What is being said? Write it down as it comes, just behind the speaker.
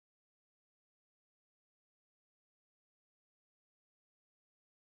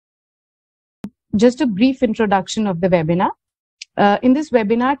just a brief introduction of the webinar. In this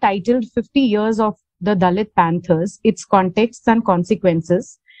webinar titled 50 Years of the Dalit Panthers, Its Contexts and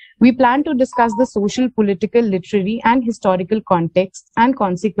Consequences, we plan to discuss the social, political, literary, and historical contexts and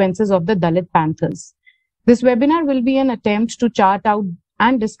consequences of the Dalit Panthers. This webinar will be an attempt to chart out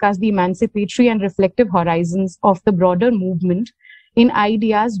and discuss the emancipatory and reflective horizons of the broader movement in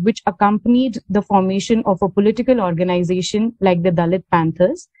ideas which accompanied the formation of a political organization like the Dalit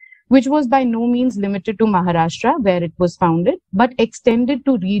Panthers, which was by no means limited to Maharashtra, where it was founded, but extended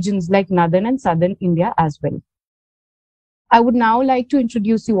to regions like northern and southern India as well. I would now like to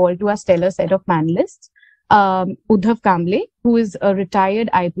introduce you all to our stellar set of panelists. Uddhav Kamble, who is a retired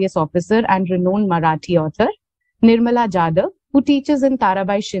IPS officer and renowned Marathi author. Nirmala Jadhav, who teaches in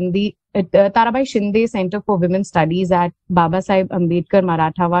Tarabai Shinde Center for Women's Studies at Babasaheb Ambedkar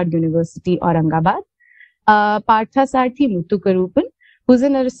Marathwada University, Aurangabad. Parthasarathy Muthukaruppan, who is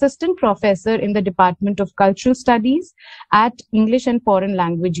an assistant professor in the Department of Cultural Studies at English and Foreign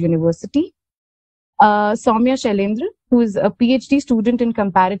Language University. Soumya Shailendra, who is a PhD student in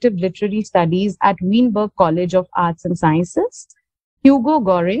Comparative Literary Studies at Weinberg College of Arts and Sciences. Hugo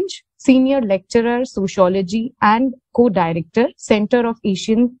Gorringe, Senior Lecturer, Sociology and Co-Director, Center of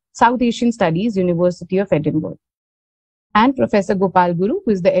South Asian Studies, University of Edinburgh. And Professor Gopal Guru,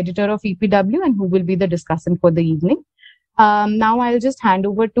 who is the editor of EPW and who will be the discussant for the evening. Now I'll just hand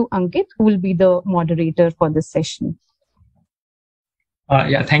over to Ankit, who will be the moderator for this session.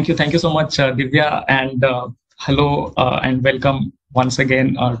 Thank you so much, Divya, and hello and welcome once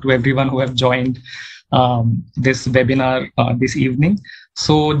again to everyone who have joined this webinar this evening.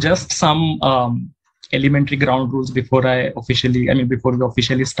 So just some elementary ground rules before we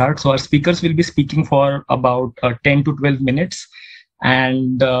officially start. So our speakers will be speaking for about 10 to 12 minutes,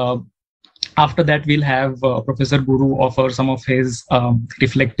 and after that we'll have Professor Guru offer some of his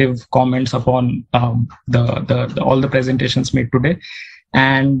reflective comments upon all the presentations made today.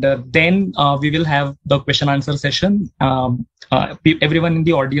 And then we will have the question answer session. Everyone in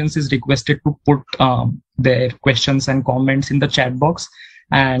the audience is requested to put their questions and comments in the chat box,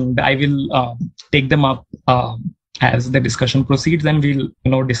 and I will take them up as the discussion proceeds, and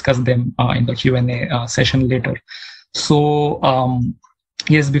we'll discuss them in the Q&A session later. So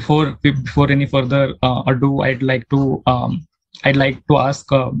yes, before any further ado, I'd like to ask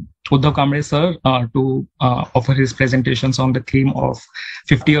Uddhav Kamble sir to offer his presentations on the theme of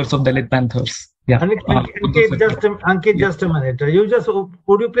 50 years of Dalit Panthers. Yeah. Ankit, just a minute.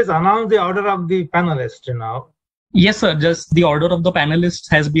 Would you please announce the order of the panelists now? Yes, sir. Just the order of the panelists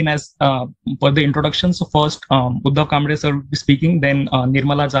has been as per the introduction. So first, Uddhav Kamble sir will be speaking, then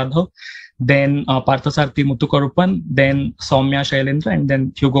Nirmala Jadhav, then Parthasarathy Muthukaruppan, then Soumya Shailendra, and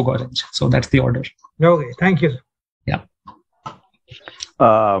then Hugo Gorringe. So that's the order. Okay, thank you. Yeah.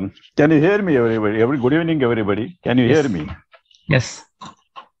 Can you hear me, everybody? Good evening, everybody. Can you hear me? Yes.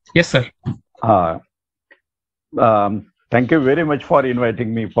 Yes, sir. Thank you very much for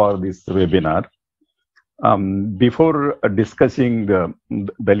inviting me for this webinar. Before discussing the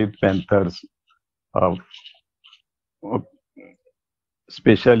Dalit Panthers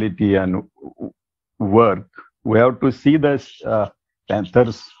speciality and work, we have to see the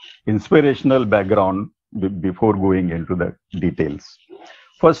Panthers' inspirational background before going into the details.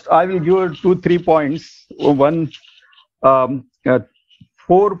 First, I will give 2-3 points. One,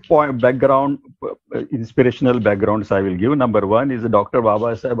 4-point background, inspirational backgrounds I will give. Number one is Dr.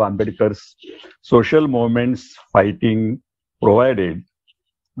 Babasaheb Ambedkar's social movements fighting provided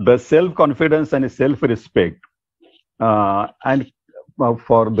the self-confidence and self-respect and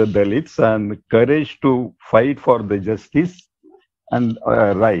for the Dalits and courage to fight for the justice and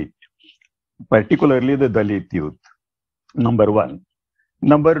right, particularly the Dalit youth. Number one.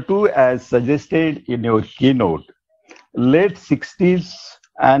 Number two, as suggested in your keynote, late 60s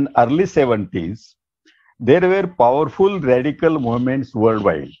and early 70s, there were powerful radical movements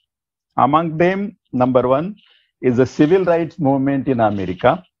worldwide. Among them, number one is the civil rights movement in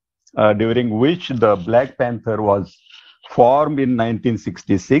America, during which the Black Panther was formed in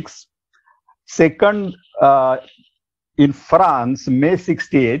 1966. Second, in France, May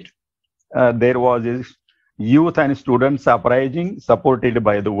 68, there was a youth and students uprising supported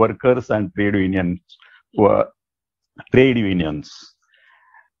by the workers and trade unions.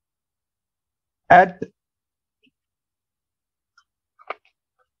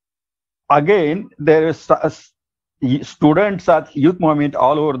 Again, there is students at youth movement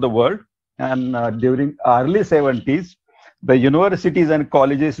all over the world, and during early 70s, the universities and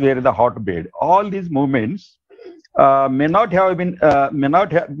colleges were the hotbed. All these movements may not have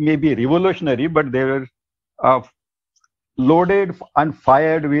maybe revolutionary, but they were loaded and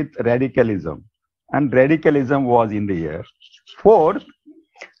fired with radicalism. and radicalism was in the air. Fourth,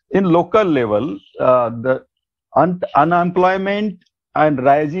 in local level, the unemployment and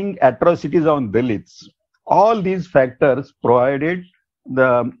rising atrocities on Dalits, all these factors provided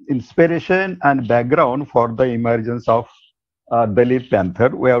the inspiration and background for the emergence of Dalit Panther.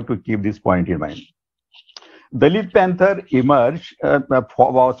 We have to keep this point in mind. Dalit Panther emerged,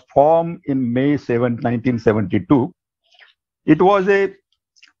 was formed in May 7, 1972. It was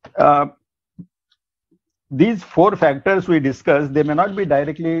these four factors we discussed, they may not be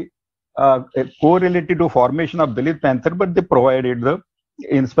directly correlated to formation of Dalit Panther, but they provided the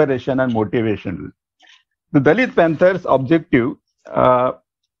inspiration and motivation. The Dalit Panthers' objective,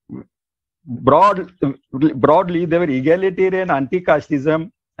 broadly, they were egalitarian,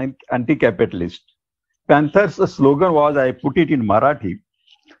 anti-casteism, and anti-capitalist. Panthers' slogan was, I put it in Marathi,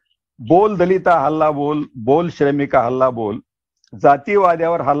 बोल दलिता हल्ला बोल, बोल श्रमिका हल्ला बोल,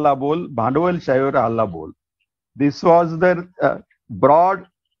 जातीवाद्यावर हल्ला बोल, भांडवलशाहीवर हल्ला बोल. This was the broad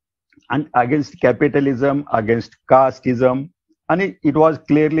and against capitalism, against casteism, and it was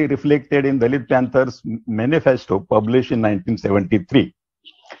clearly reflected in Dalit Panthers' manifesto published in 1973,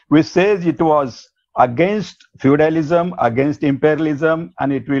 which says it was against feudalism, against imperialism,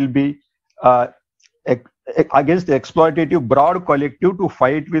 and it will be against exploitative broad collective to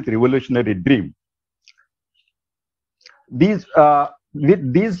fight with revolutionary dream.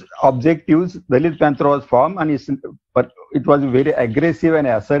 With these objectives, Dalit Panther was formed, and but it was very aggressive and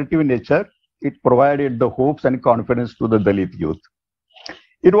assertive in nature. It provided the hopes and confidence to the Dalit youth.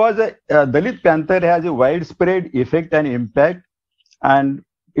 It was Dalit Panther has a widespread effect and impact, and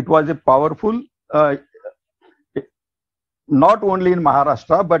it was a powerful, not only in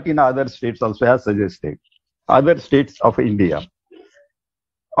Maharashtra, but in other states also, as suggested, other states of India.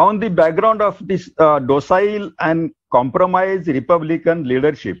 On the background of this docile and compromised Republican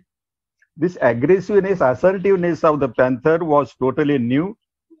leadership, this aggressiveness, assertiveness of the Panther was totally new,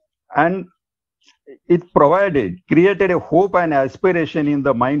 and it created a hope and aspiration in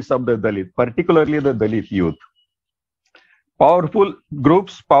the minds of the Dalit, particularly the Dalit youth. Powerful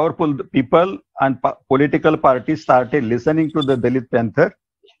groups, powerful people, and political parties started listening to the Dalit Panther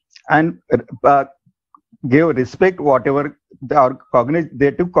and gave respect whatever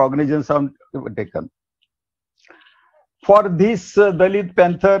they took cognizance of taken. For this Dalit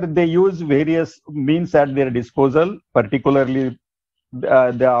Panther, they use various means at their disposal, particularly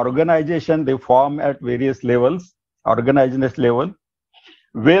the organization they form at various levels, organizational level,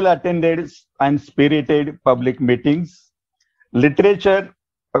 well-attended and spirited public meetings, literature,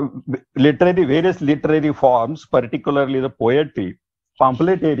 various literary forms, particularly the poetry,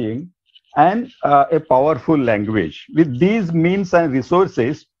 pamphleteering, and a powerful language. With these means and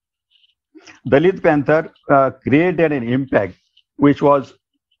resources, Dalit Panther created an impact which was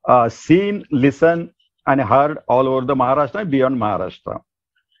seen, listened, and heard all over the Maharashtra and beyond Maharashtra.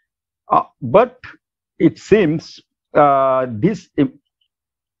 But it seems this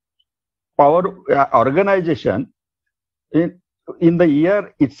power organization in the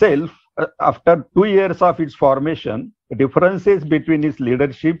year itself, after 2 years of its formation, differences between its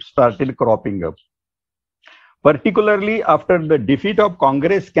leadership started cropping up. Particularly after the defeat of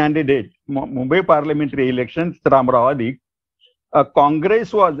Congress candidate, Mumbai parliamentary elections, Ram Rawadi,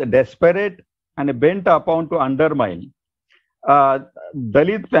 Congress was desperate and bent upon to undermine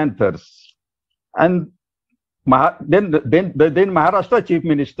Dalit Panthers. And then Maharashtra Chief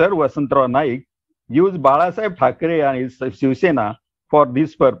Minister Vasantrao Naik used Babasaheb Thackeray and his Shiv Sena for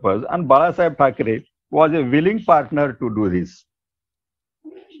this purpose, and Babasaheb Thackeray was a willing partner to do this.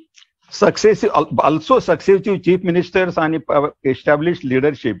 Successive chief ministers and established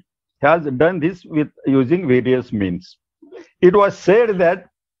leadership has done this with using various means. It was said that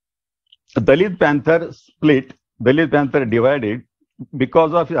Dalit Panther split, Dalit Panther divided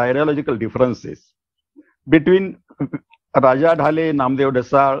because of ideological differences between Raja Dhale, Namdev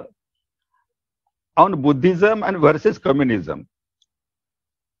Dasal on Buddhism and versus communism.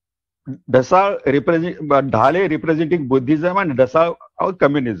 Dhale representing Buddhism and Dasal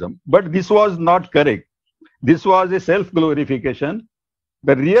communism. But this was not correct. This was a self-glorification.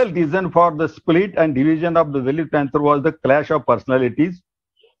 The real reason for the split and division of the Dalit Panther was the clash of personalities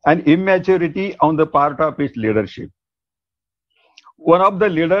and immaturity on the part of its leadership. One of the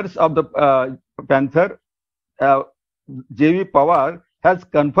leaders of the Panther, J.V. Pawar, has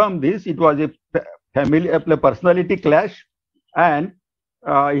confirmed this. It was a personality clash, and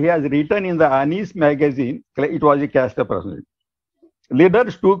he has written in the Anis magazine, it was a caste personality.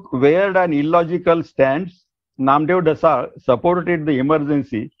 Leaders took weird and illogical stands. Namdev Dasal supported the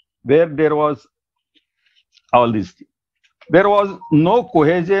emergency where there was all this. There was no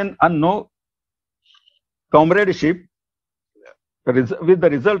cohesion and no comradeship. With the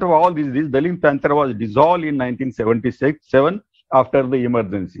result of all this Dalit Panther was dissolved in 1977 after the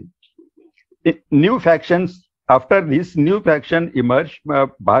emergency. New factions, after this new faction emerged,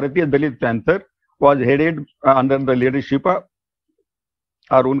 Bharatiya Dalit Panther was headed under the leadership of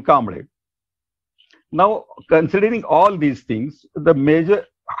Uddhav Kamble. Now, considering all these things, the major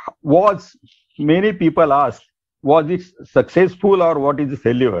was, many people ask, was it successful or what is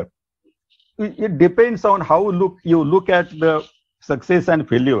failure? It depends on how you look at the success and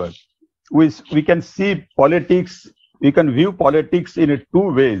failure. We can see politics, we can view politics in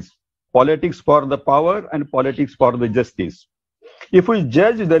two ways: politics for the power and politics for the justice. If we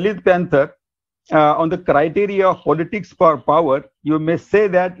judge Dalit Panther on the criteria of politics for power, you may say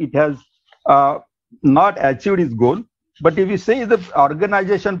that it has not achieved its goal. But if you say the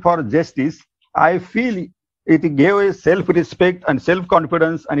organization for justice, I feel it gave a self-respect and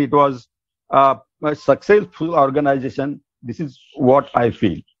self-confidence, and it was a successful organization. This is what I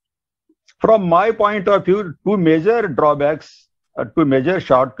feel. From my point of view, two major drawbacks, two major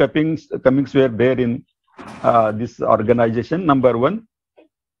shortcomings were there in this organization. Number one,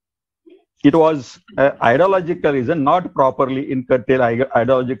 it was ideological reason, not properly in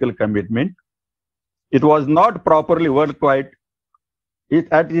ideological commitment. It was not properly worldwide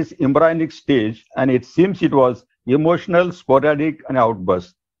at its embryonic stage, and it seems it was emotional, sporadic, and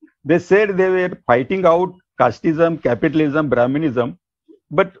outburst. They said they were fighting out casteism, capitalism, Brahminism,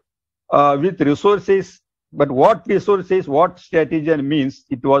 but with resources. But what resources, what strategy and means,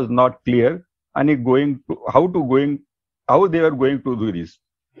 it was not clear. And how they were going to do this.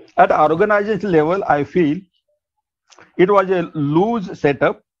 At organization level, I feel it was a loose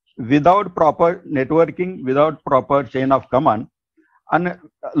setup without proper networking, without proper chain of command, and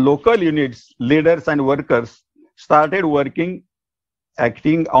local units, leaders and workers started working,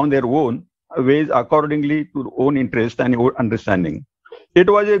 acting on their own ways accordingly to their own interest and understanding. It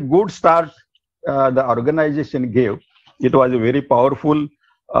was a good start the organization gave. It was a very powerful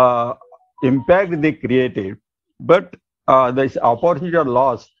impact they created, but this opportunity was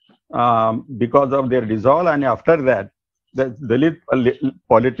lost because of their dissolve, and after that, the Dalit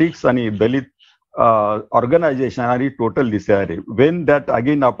politics and Dalit organization are in total disarray. When that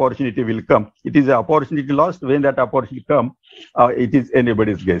again opportunity will come, it is an opportunity lost. When that opportunity come, it is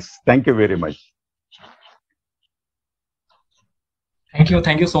anybody's guess. Thank you very much.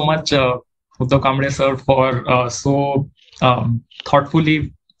 Thank you so much, Uddhav Kamble sir, for so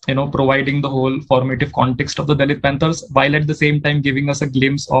thoughtfully, providing the whole formative context of the Dalit Panthers, while at the same time giving us a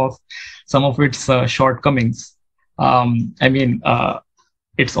glimpse of some of its shortcomings.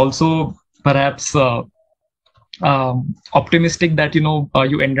 It's also perhaps optimistic that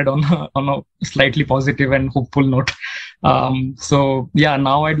you ended on a slightly positive and hopeful note. So yeah,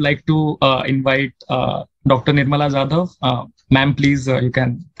 now I'd like to invite Dr. Nirmala Jadhav. Ma'am, please, you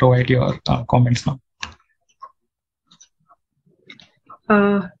can provide your comments now.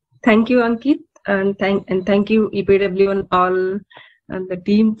 Thank you, Ankit, and thank you, EPW and all the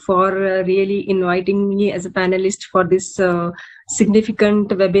team for really inviting me as a panelist for this significant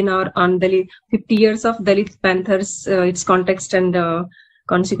webinar on the 50 years of Dalit Panthers, its context and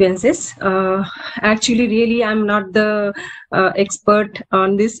consequences. Actually, really, I'm not the expert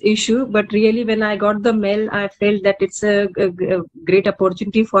on this issue, but really, when I got the mail, I felt that it's a great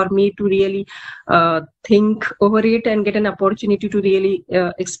opportunity for me to really think over it and get an opportunity to really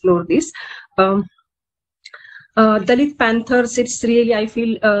explore this. Dalit Panthers, it's really, I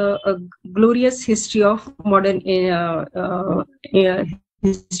feel, a glorious history of modern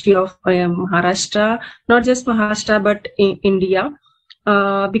history of Maharashtra, not just Maharashtra, but in India.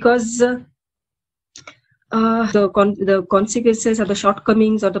 Because the consequences or the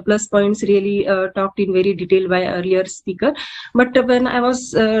shortcomings or the plus points really talked in very detail by earlier speaker. But when I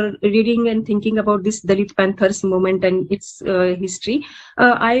was reading and thinking about this Dalit Panthers movement and its history,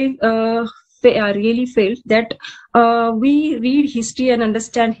 I really felt that we read history and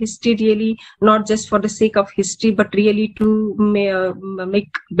understand history really not just for the sake of history, but really to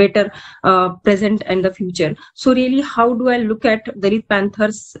make better present and the future. So really, how do I look at Dalit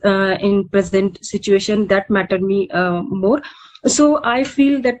Panthers in present situation? That mattered me more. So I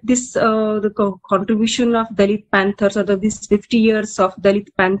feel that this the contribution of Dalit Panthers, or this 50 years of Dalit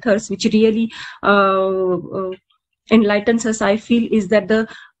Panthers, which really enlightens us, I feel, is that the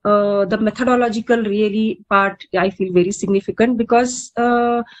methodological really part I feel very significant, because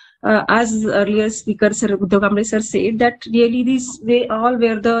as earlier speaker Sir Uddhav Kamble sir said, that really they all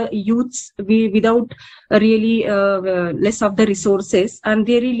were the youths without really less of the resources, and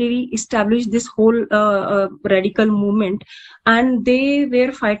they really established this whole radical movement, and they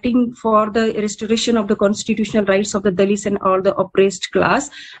were fighting for the restoration of the constitutional rights of the Dalits and all the oppressed class.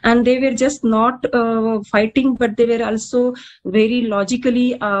 And they were just not fighting, but they were also very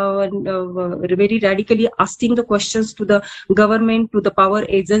logically, very radically asking the questions to the government, to the power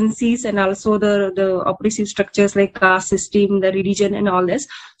agencies, and also the oppressive structures like caste system, the religion, and all this.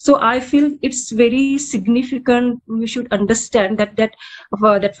 So I feel it's very significant. We should understand that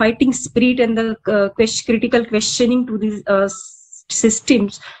fighting spirit and the critical questioning to these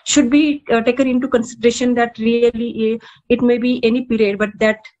systems should be taken into consideration, that really it may be any period, but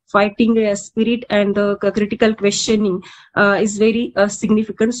that fighting spirit and the critical questioning is very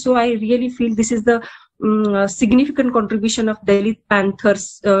significant. So I really feel this is the significant contribution of Dalit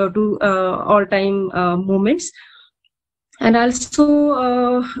Panthers to all-time movements. And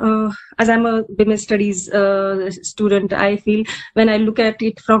also, as I'm a women's studies student, I feel when I look at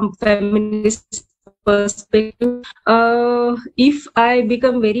it from feminist perspective, if I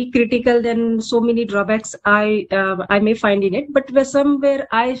become very critical, then so many drawbacks I may find in it. But somewhere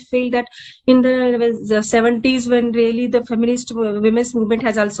I feel that in the 70s, when really the feminist women's movement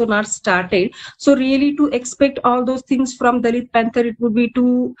has also not started, so really to expect all those things from Dalit Panther, it would be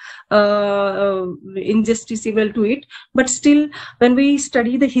too injusticiable to it. But still, when we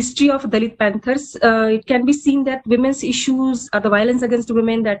study the history of Dalit Panthers, it can be seen that women's issues, the violence against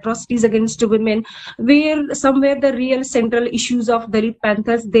women, the atrocities against women, where somewhere the real central issues of Dalit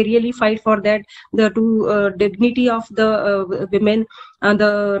Panthers, they really fight for that, the dignity of the women.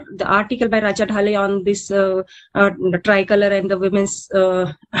 The article by Raja Dhale on this the tricolor and the women's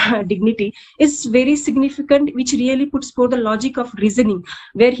dignity is very significant, which really puts forth the logic of reasoning,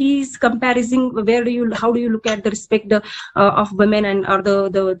 where he is comparing how do you look at the respect of women and or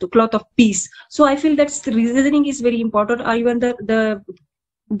the cloth of peace. So I feel that reasoning is very important. Or even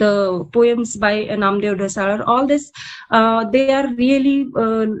the poems by Namdev Dhasalar, all this, they are really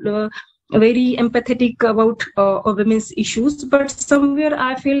very empathetic about women's issues. But somewhere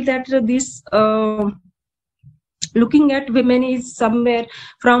I feel that this looking at women is somewhere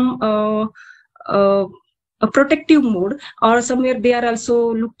from a protective mode, or somewhere they are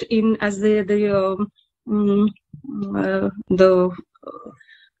also looked in as the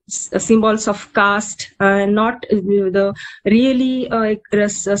symbols of caste, not the really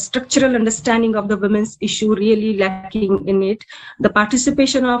structural understanding of the women's issue really lacking in it. The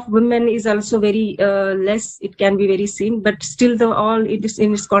participation of women is also very less. It can be very seen, but still it is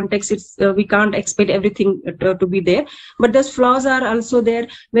in its context. We can't expect everything to be there. But those flaws are also there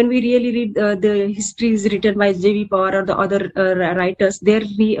when we really read the histories written by J.V. Pawar or the other writers. There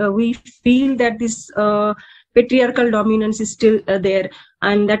we feel that this patriarchal dominance is still there,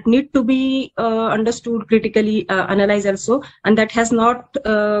 and that need to be understood, critically analyzed also, and that has not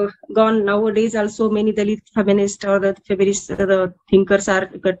gone nowadays. Also many Dalit feminists or the feminist thinkers are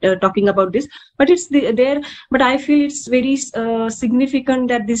talking about this, but it's there. But I feel it's very significant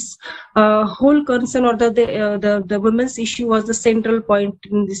that this whole concern or the women's issue was the central point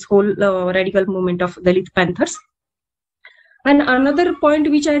in this whole radical movement of Dalit Panthers. And another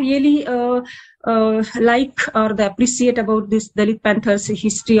point which I really like or appreciate about this Dalit Panthers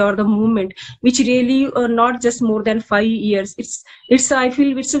history or the movement, which really not just more than 5 years. It's I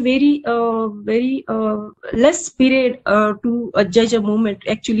feel it's a very less period to judge a movement.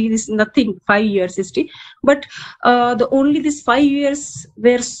 Actually, this is nothing 5 years history, but only these 5 years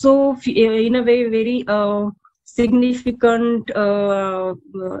were so in a way very significant.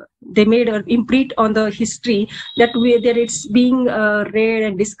 They made an imprint on the history that it's being read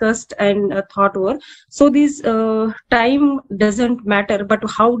and discussed and thought over. So this time doesn't matter, but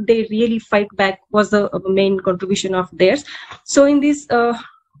how they really fight back was the main contribution of theirs. So in these 5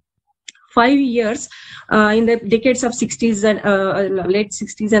 years, in the decades of 60s and late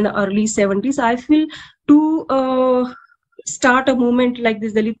 60s and early 70s, I feel to start a movement like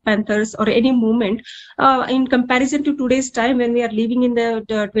this Dalit Panthers or any movement in comparison to today's time when we are living in the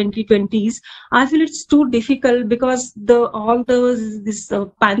 2020s, I feel it's too difficult, because all these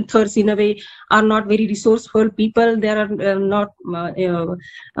Panthers in a way are not very resourceful people. There are not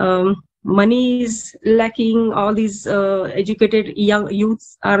money is lacking. All these educated young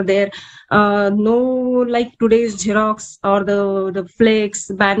youths are there. no like today's Xerox or the flex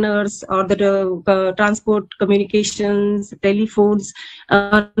banners or the transport communications, telephones.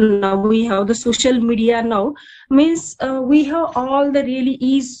 Now we have the social media now. Means we have all the really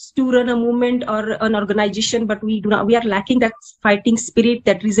ease to run a movement or an organization, but we are lacking that fighting spirit,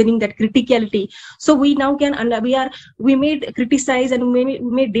 that reasoning, that criticality. So we now can, and we made criticize and we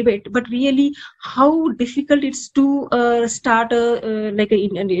made debate, but really how difficult it's to start a like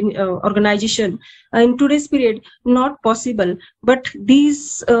an organization in today's period. Not possible. But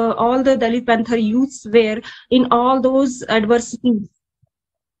these all the Dalit Panther youths were in all those adversities.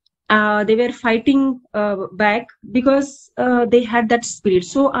 They were fighting back because they had that spirit.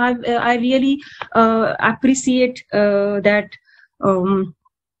 So I really appreciate that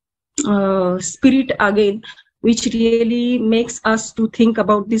spirit again, which really makes us to think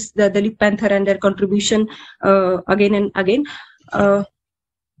about this, the Dalit Panther and their contribution again and again.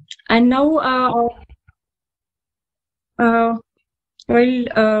 And now,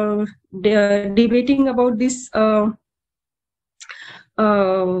 while debating about this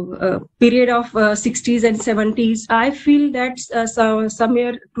period of 60s and 70s, I feel that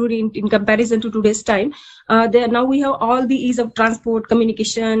somewhere in comparison to today's time, now we have all the ease of transport,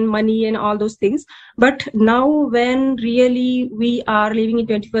 communication, money, and all those things. But now, when really we are living in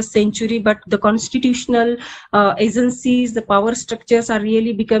 21st century, but the constitutional agencies, the power structures are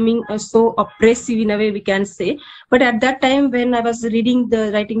really becoming so oppressive in a way, we can say. But at that time, when I was reading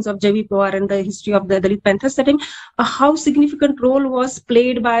the writings of J.V. Pawar and the history of the Dalit Panthers, that time, how significant role was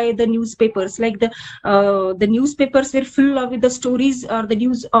played by the newspapers. Like the newspapers were full of the stories or the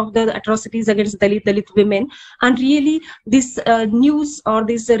news of the atrocities against Dalit women, and really this news or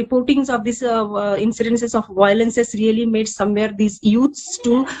these reportings of these incidences of violences really made somewhere these youths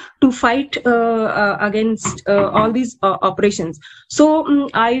to fight against all these operations. So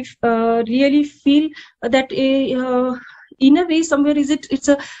I really feel that in a way, somewhere it's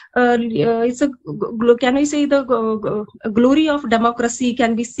a can I say the glory of democracy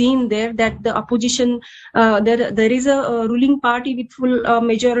can be seen there, that the opposition, there is a ruling party with full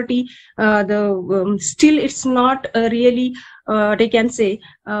majority. Still it's not really they can say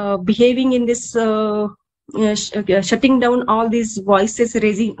behaving in this shutting down all these voices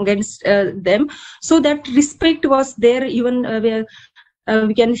raising against them. So that respect was there. Even where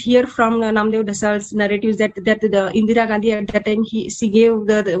we can hear from Namdev Dasal's narratives that the Indira Gandhi at that time she gave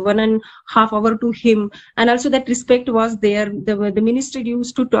the 1.5 hours to him, and also that respect was there. The minister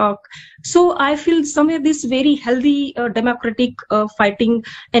used to talk. So I feel somewhere this very healthy democratic fighting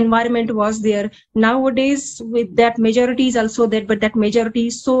environment was there. Nowadays, with that majority is also there, but that majority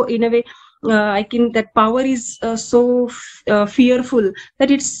is so in a way I think that power is so fearful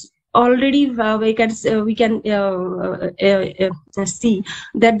that it's already we can see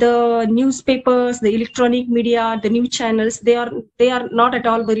that the newspapers, the electronic media, the news channels, they are not at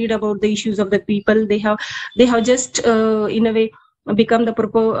all worried about the issues of the people. They have just in a way become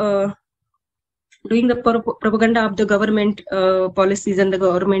the doing the propaganda of the government policies and the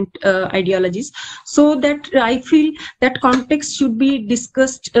government ideologies. So that I feel that context should be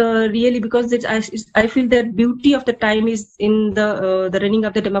discussed really, because I feel that beauty of the time is in the running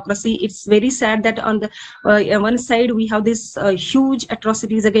of the democracy. It's very sad that on the one side we have this huge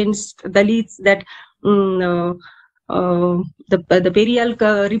atrocities against Dalits, that the Perial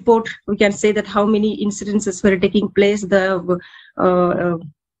report, we can say that how many incidences were taking place, the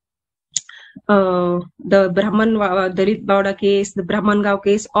Brahman Dalit Bauda case, the Brahmangao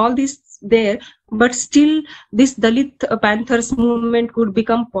case, all this there, but still this Dalit Panthers movement could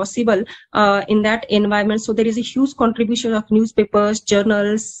become possible in that environment. So there is a huge contribution of newspapers,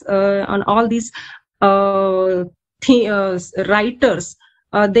 journals, on all these writers.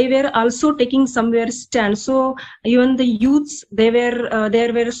 They were also taking somewhere stand. So even the youths,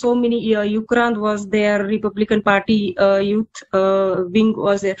 there were so many. Ukrand was there, Republican Party youth wing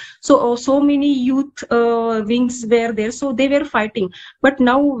was there. So many youth wings were there. So they were fighting. But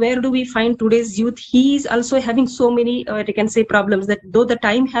now where do we find today's youth? He is also having so many, I can say, problems, that though the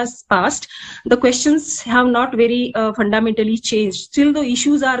time has passed, the questions have not very fundamentally changed. Still the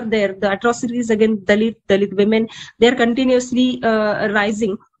issues are there. The atrocities against Dalit women, they are continuously rising.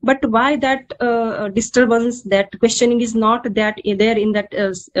 But why that disturbance, that questioning is not that there in that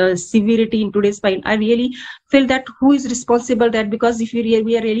severity in today's time? I really feel that who is responsible that, because if we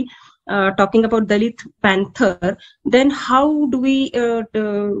are really talking about Dalit Panther, then how do we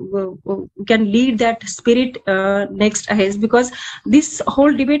can lead that spirit next ahead? Because this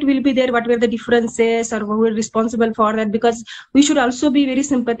whole debate will be there, what were the differences or who are responsible for that, because we should also be very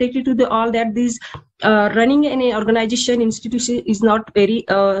sympathetic to all that these running any organization, institution is not very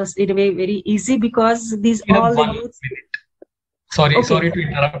in a way very easy, because these all the youth. Sorry to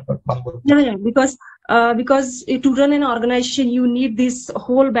interrupt. Yeah, because to run an organization, you need this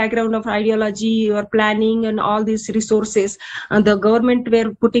whole background of ideology or planning and all these resources. And the government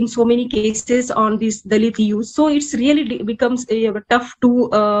were putting so many cases on this Dalit youth, so it's really becomes tough to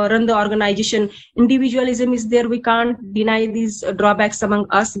run the organization. Individualism is there. We can't deny these drawbacks among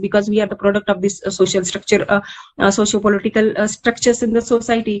us, because we are the product of this social structure, socio-political structures in the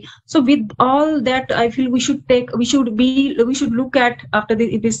society. So with all that, I feel we should look at after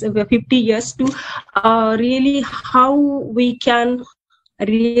this 50 years to really how we can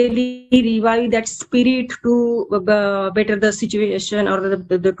really revive that spirit to better the situation or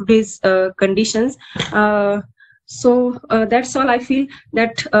the today's conditions. So that's all. I feel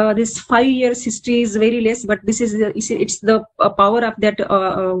that this 5 years history is very less, but this is it's the power of that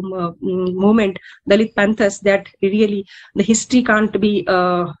moment, Dalit Panthers, that really the history can't be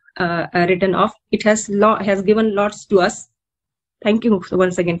written off. It has given lots to us. Thank you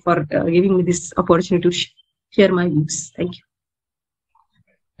once again for giving me this opportunity to share my views. Thank you.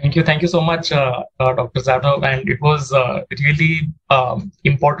 Thank you so much, Dr. Jadhav, and it was really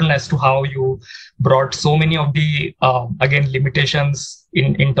important as to how you brought so many of the again limitations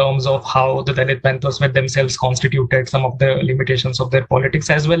in terms of how the Dalit Panthers were themselves constituted, some of the limitations of their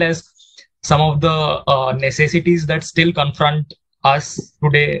politics, as well as some of the necessities that still confront us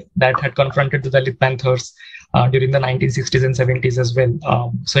today that had confronted the Dalit Panthers during the 1960s and 70s as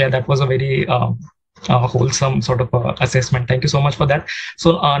well. So yeah, that was a very wholesome sort of assessment. Thank you so much for that.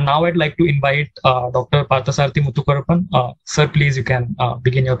 So now I'd like to invite Dr. Parthasarathy Muthukaruppan. Sir, please, you can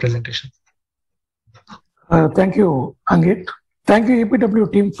begin your presentation. Thank you, Angit. Thank you, EPW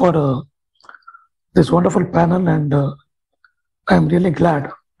team, for this wonderful panel, and I'm really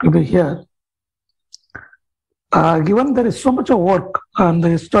glad to be here. Given there is so much of work on the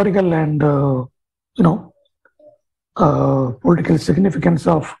historical and political significance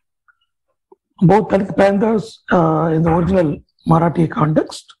of both Dalit Panthers in the original Marathi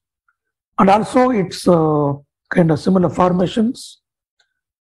context, and also its kind of similar formations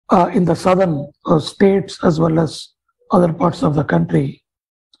in the southern states as well as other parts of the country.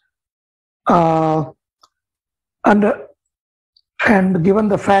 And given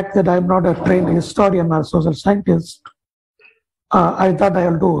the fact that I'm not a trained historian or social scientist, I thought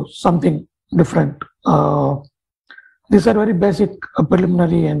I'll do something different. These are very basic,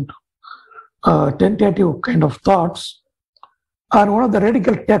 preliminary and tentative kind of thoughts on one of the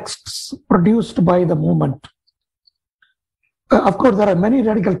radical texts produced by the movement. Of course, there are many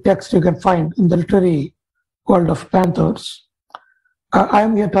radical texts you can find in the literary world of Panthers. I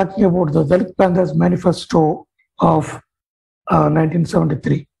am here talking about the Dalit Panthers Manifesto of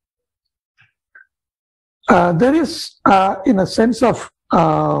 1973. There is, in a sense of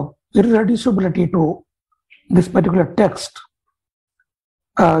irreducibility to this particular text,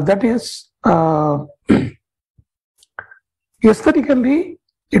 that is, aesthetically,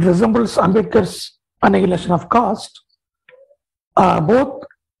 it resembles Ambedkar's Annihilation of Caste, both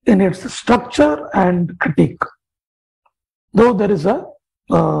in its structure and critique. Though there is a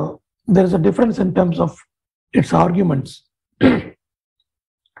difference in terms of its arguments.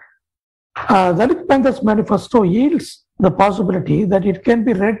 Dalit Panthers Manifesto yields the possibility that it can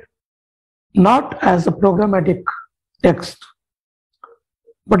be read not as a programmatic text,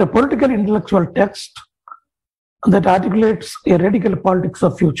 but a political intellectual text that articulates a radical politics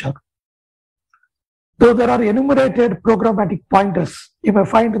of future. Though there are enumerated programmatic pointers, you may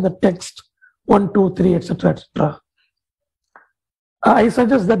find in the text 1, 2, 3, etc., etc. I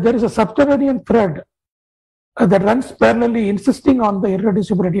suggest that there is a subterranean thread that runs parallelly, insisting on the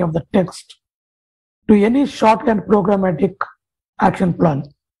irreducibility of the text to any shorthand programmatic action plan.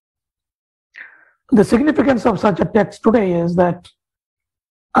 The significance of such a text today is that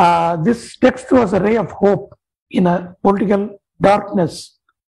this text was a ray of hope in a political darkness,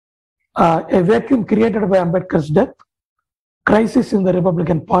 a vacuum created by Ambedkar's death, crisis in the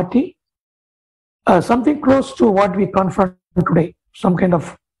Republican Party, something close to what we confront today, some kind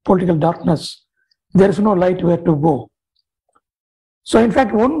of political darkness. There is no light where to go. So in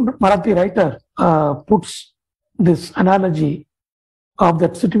fact, one Marathi writer puts this analogy of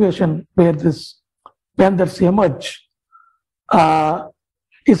that situation where this Panthers emerge.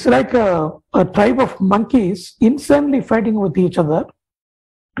 It's like a tribe of monkeys insanely fighting with each other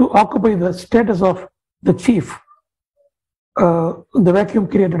to to occupy the status of the chief, the vacuum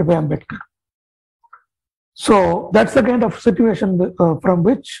created by Ambedkar. So that's the kind of situation from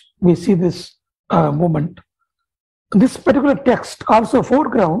which we see this movement. This particular text also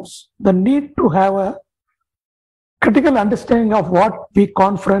foregrounds the need to have a critical understanding of what we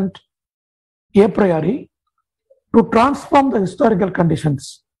confront a priori to transform the historical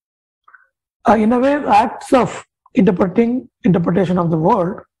conditions. In a way, the acts of interpretation of the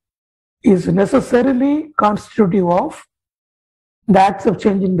world is necessarily constitutive of the acts of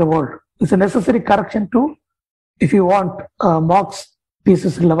changing the world. It's a necessary correction to, if you want, Marx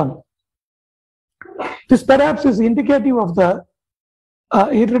thesis 11. This perhaps is indicative of the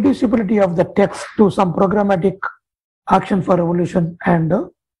irreducibility of the text to some programmatic action for revolution and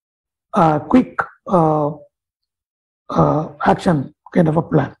quick action kind of a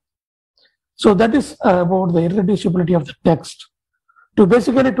plan. So that is about the irreducibility of the text to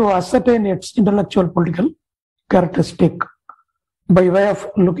basically to ascertain its intellectual political characteristic by way of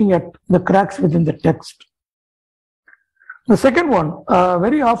looking at the cracks within the text. The second one,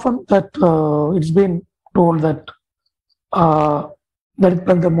 very often that it's been told that Dalit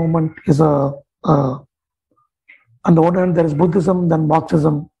Panther movement is on the one hand there is Buddhism, then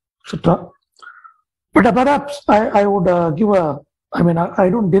Marxism, etc. But perhaps I would give a, I mean, I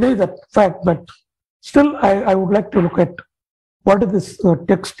don't deny that fact, but still I would like to look at what does this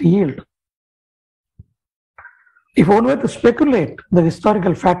text yield. If one were to speculate the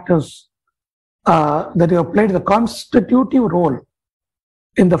historical factors that have played the constitutive role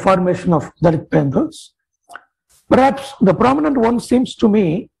in the formation of Dalit Panthers, perhaps the prominent one seems to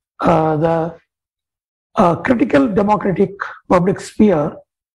me the critical democratic public sphere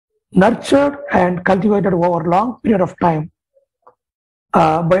nurtured and cultivated over a long period of time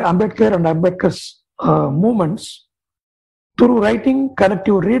by Ambedkar and Ambedkar's movements through writing,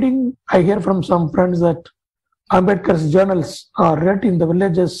 collective reading. I hear from some friends that Ambedkar's journals are read in the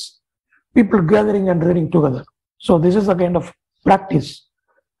villages, people gathering and reading together. So this is a kind of practice.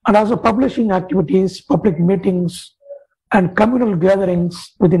 And also publishing activities, public meetings, and communal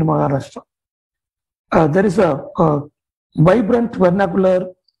gatherings within Maharashtra. There is a vibrant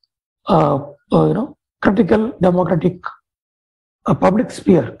vernacular, critical democratic public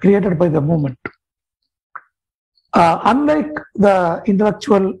sphere created by the movement. Unlike the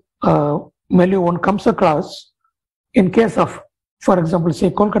intellectual milieu one comes across in case of, for example, say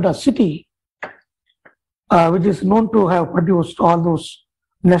Kolkata city, which is known to have produced all those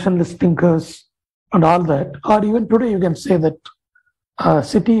nationalist thinkers and all that, or even today you can say that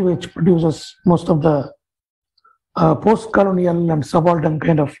city which produces most of the post-colonial and subaltern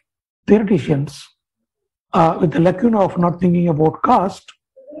kind of theoreticians with the lacuna of not thinking about caste.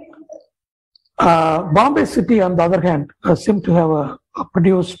 Bombay city, on the other hand, seem to have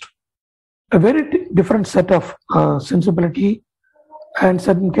produced a very different set of sensibility and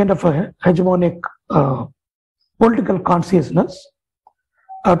certain kind of a hegemonic political consciousness.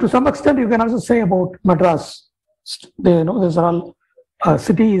 To some extent, you can also say about Madras. These are all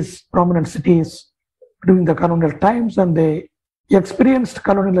cities, prominent cities during the colonial times, and they experienced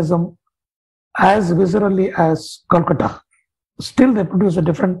colonialism as viscerally as Kolkata. Still, they produce a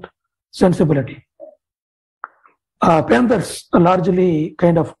different sensibility. Panthers largely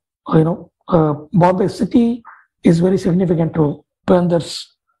kind of, Bombay city is very significant to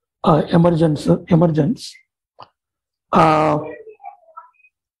Panthers' emergence.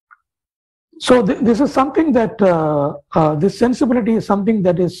 So this is something that this sensibility is something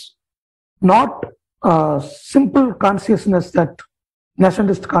that is not simple consciousness, that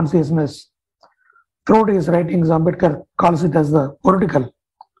nationalist consciousness. Throughout his writings, Ambedkar calls it as the political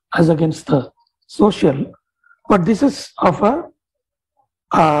as against the social. But this is of a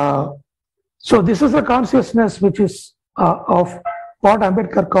so this is a consciousness which is of what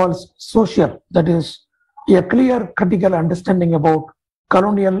Ambedkar calls social, that is a clear critical understanding about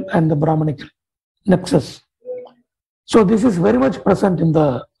colonial and the Brahmanical nexus. So this is very much present in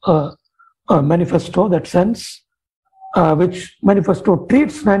the manifesto, that sense, which manifesto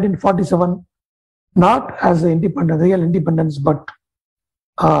treats 1947 not as the real independence, but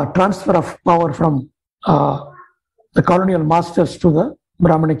transfer of power from the colonial masters to the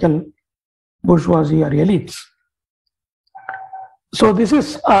Brahmanical bourgeoisie or elites. So this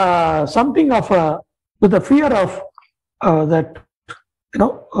is something of with the fear of that,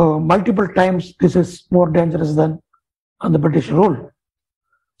 multiple times this is more dangerous than the British rule.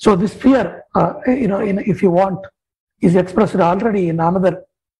 So this fear, if you want, is expressed already in another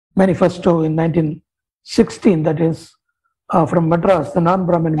manifesto in 1916, that is from Madras, the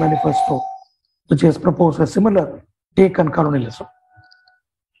non-Brahmin manifesto, which has proposed a similar take on colonialism.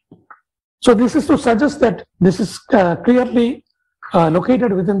 So this is to suggest that this is clearly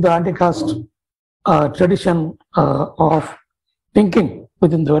located within the anti-caste tradition of thinking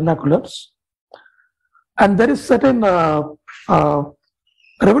within the vernaculars. And there is certain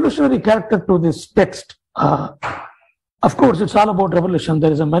revolutionary character to this text. Of course, it's all about revolution.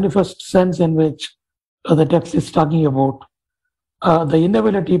 There is a manifest sense in which the text is talking about the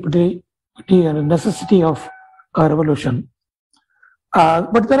inevitability and necessity of a revolution.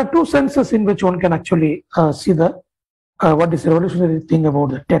 But there are two senses in which one can actually see the what is the revolutionary thing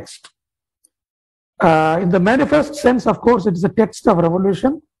about the text. In the manifest sense, of course, it is a text of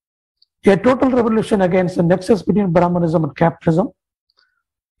revolution, a total revolution against the nexus between Brahmanism and capitalism,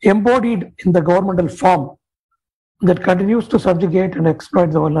 embodied in the governmental form that continues to subjugate and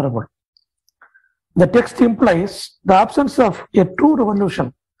exploit the vulnerable. The text implies the absence of a true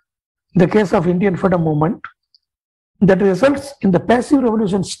revolution in the case of Indian freedom movement that results in the passive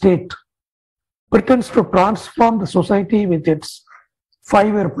revolution state pretends to transform the society with its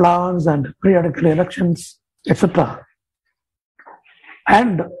 5-year plans and periodical elections, etc.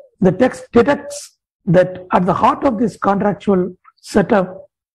 And the text detects that at the heart of this contractual setup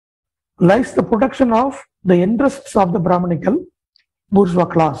lies the protection of the interests of the Brahmanical bourgeois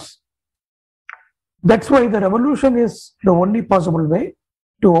class. That's why the revolution is the only possible way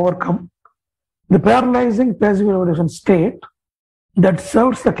to overcome the paralyzing passive revolution state that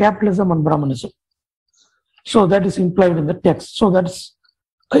serves the capitalism and Brahmanism. So that is implied in the text. So that's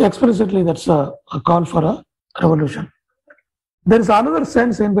explicitly that's a call for a revolution. There is another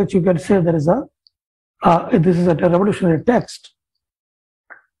sense in which you can say there is this is a revolutionary text.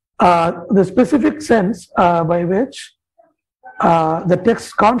 The specific sense by which the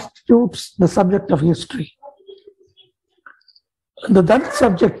text constitutes the subject of history. That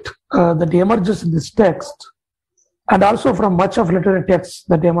subject that emerges in this text, and also from much of literary texts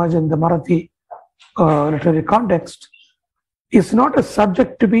that emerge in the Marathi literary context, is not a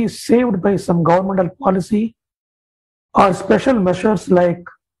subject to be saved by some governmental policy or special measures like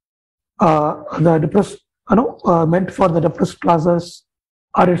the depressed, meant for the depressed classes,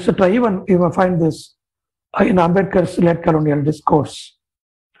 or etc. Even you may find this in Ambedkar's late colonial discourse.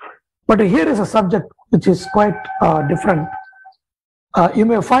 But here is a subject which is quite different. You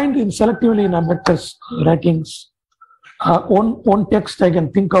may find selectively in Ambedkar's writings. One text I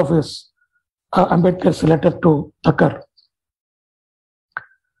can think of is Ambedkar's letter to Thakur.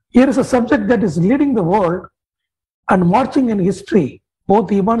 Here is a subject that is leading the world and marching in history, both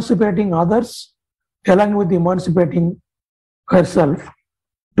emancipating others along with emancipating herself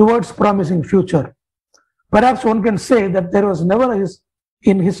towards promising future. Perhaps one can say that there was never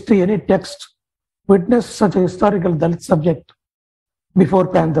in history any text witnessed such a historical Dalit subject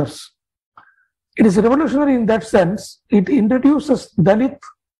before Panthers. It is revolutionary in that sense. It introduces Dalit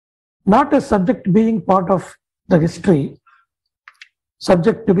not as subject being part of the history,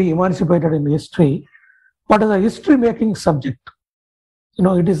 subject to be emancipated in history, but as a history-making subject.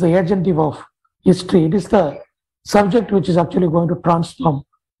 It is the agentive of history. It is the subject which is actually going to transform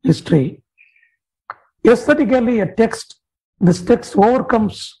history. Aesthetically, this text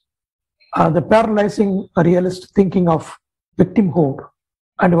overcomes the paralyzing realist thinking of victimhood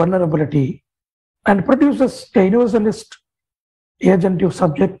and vulnerability and produces a universalist agentive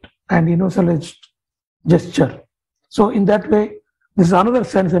subject and universalist gesture. So in that way, this is another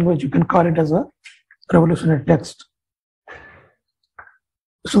sense in which you can call it as a revolutionary text.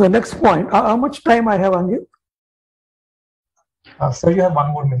 So the next point, how much time I have, Angit? So you have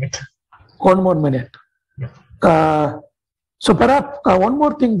 1 more minute. 1 more minute. Yeah. So perhaps one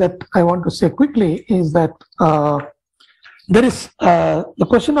more thing that I want to say quickly is that there is the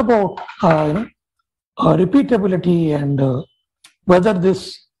question about repeatability and whether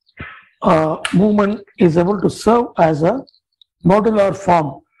this movement is able to serve as a modular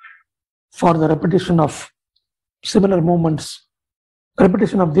form for the repetition of similar movements,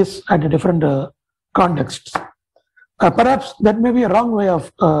 repetition of this at a different contexts. Perhaps that may be a wrong way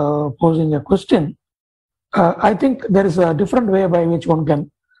of posing a question. I think there is a different way by which one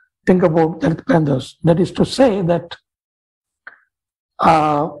can think about Dalit Panthers. That is to say that,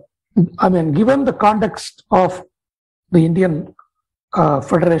 given the context of the Indian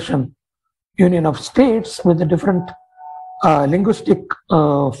Federation, Union of States with the different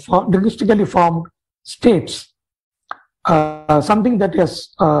linguistically formed states, something that has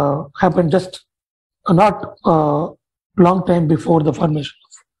happened just not long time before the formation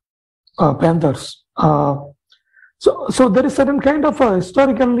of Panthers. So there is certain kind of a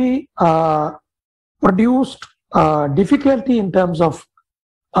historically produced difficulty in terms of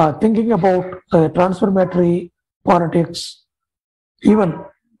thinking about transformatory politics, even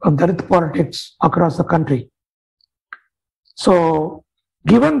Dalit politics across the country. So,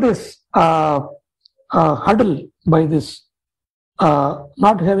 given this hurdle by this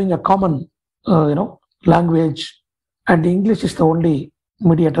not having a common, language, and English is the only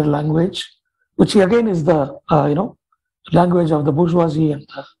mediator language, which again is the language of the bourgeoisie and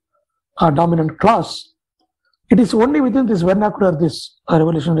the dominant class. It is only within this vernacular this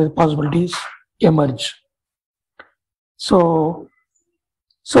revolutionary possibilities emerge. So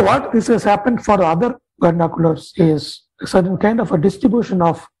what this has happened for other vernaculars is a certain kind of a distribution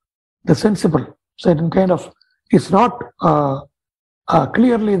of the sensible, certain kind of, it's not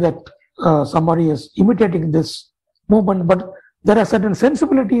clearly that somebody is imitating this movement, but there are certain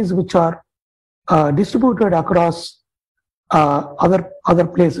sensibilities which are distributed across other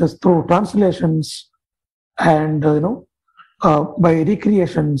places through translations and by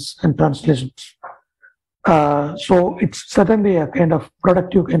recreations and translations. So it's certainly a kind of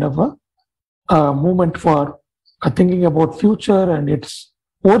productive kind of a movement for thinking about future, and it's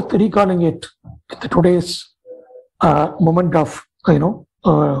worth recalling it at today's moment of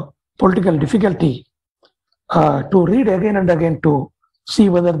political difficulty to read again and again to see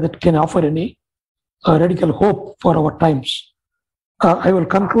whether that can offer any radical hope for our times. I will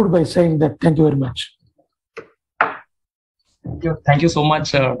conclude by saying that thank you very much. Thank you so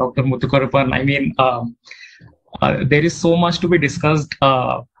much, Dr. Muthukaruppan. I mean, there is so much to be discussed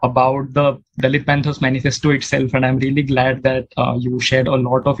about the Dalit Panthers manifesto itself, and I'm really glad that you shed a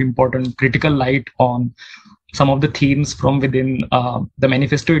lot of important critical light on some of the themes from within the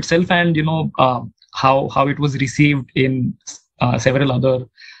manifesto itself, and how it was received in several other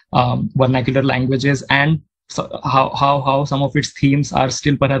vernacular languages, and how some of its themes are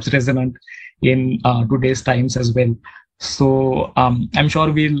still perhaps resonant in today's times as well. So I'm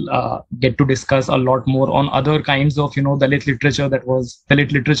sure we'll get to discuss a lot more on other kinds of Dalit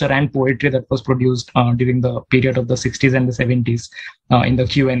literature and poetry that was produced during the period of the 60s and the 70s in the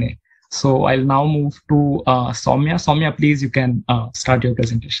Q&A. So I'll now move to Soumya. Soumya, please, you can start your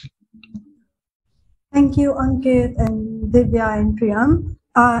presentation. Thank you, Ankit and Divya and Priyam,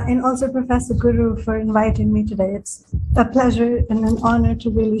 and also Professor Guru for inviting me today. It's a pleasure and an honor to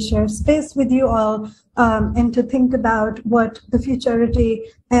really share space with you all and to think about what the futurity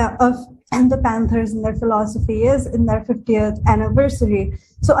of the Panthers and their philosophy is in their 50th anniversary.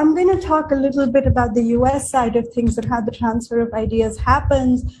 So I'm going to talk a little bit about the US side of things and how the transfer of ideas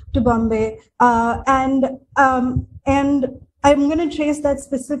happens to Bombay, and I'm going to trace that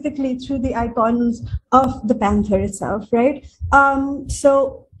specifically through the icons of the Panther itself, right?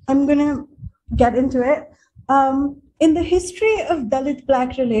 So I'm going to get into it. In the history of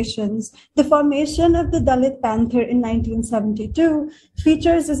Dalit-Black relations, the formation of the Dalit Panther in 1972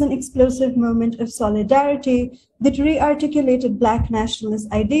 features as an explosive moment of solidarity that re-articulated Black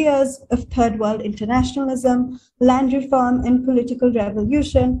nationalist ideas of third world internationalism, land reform, and political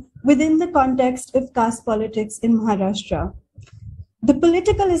revolution within the context of caste politics in Maharashtra. The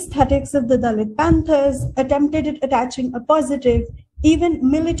political aesthetics of the Dalit Panthers attempted at attaching a positive, even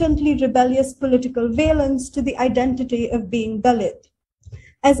militantly rebellious political valence to the identity of being Dalit.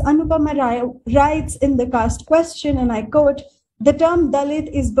 As Anupama writes in The Caste Question, and I quote, "The term Dalit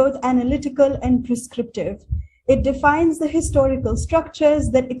is both analytical and prescriptive. It defines the historical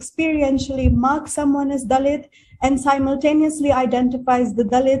structures that experientially mark someone as Dalit and simultaneously identifies the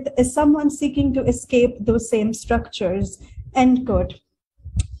Dalit as someone seeking to escape those same structures." End quote.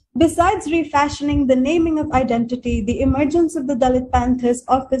 Besides refashioning the naming of identity, the emergence of the Dalit Panthers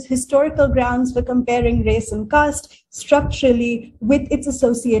offers historical grounds for comparing race and caste structurally with its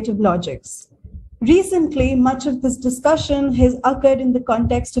associative logics. Recently, much of this discussion has occurred in the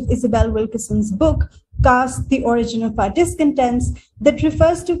context of Isabel Wilkerson's book, Caste, The Origin of Our Discontents, that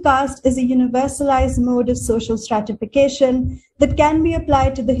refers to caste as a universalized mode of social stratification that can be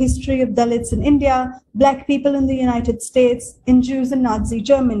applied to the history of Dalits in India, Black people in the United States, and Jews in Nazi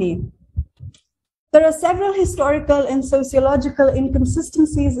Germany. There are several historical and sociological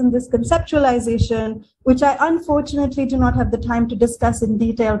inconsistencies in this conceptualization, which I unfortunately do not have the time to discuss in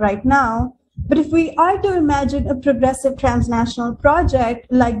detail right now. But if we are to imagine a progressive transnational project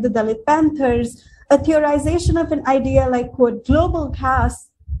like the Dalit Panthers, a theorization of an idea like, quote, global caste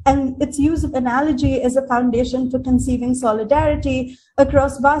and its use of analogy as a foundation for conceiving solidarity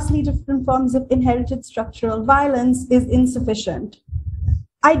across vastly different forms of inherited structural violence is insufficient.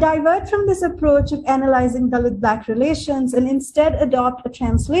 I divert from this approach of analyzing Dalit-Black relations and instead adopt a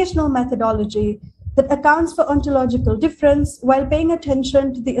translational methodology that accounts for ontological difference while paying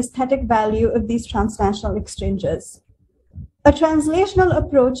attention to the aesthetic value of these transnational exchanges. A translational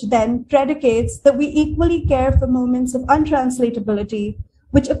approach then predicates that we equally care for moments of untranslatability,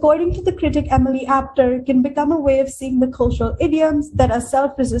 which according to the critic Emily Apter can become a way of seeing the cultural idioms that are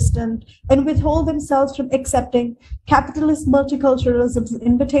self-resistant and withhold themselves from accepting capitalist multiculturalism's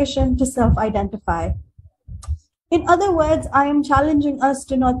invitation to self-identify. In other words, I am challenging us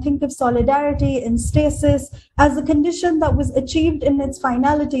to not think of solidarity in stasis as a condition that was achieved in its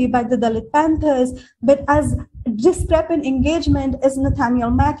finality by the Dalit Panthers, but as discrepant engagement, as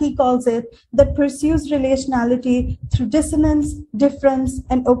Nathaniel Mackey calls it, that pursues relationality through dissonance, difference,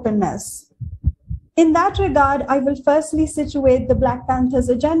 and openness. In that regard, I will firstly situate the Black Panthers'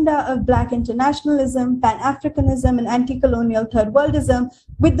 agenda of Black internationalism, Pan-Africanism, and anti-colonial third worldism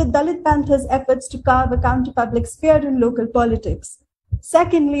with the Dalit Panthers' efforts to carve a counter-public sphere in local politics.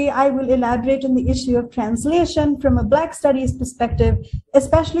 Secondly, I will elaborate on the issue of translation from a Black studies perspective,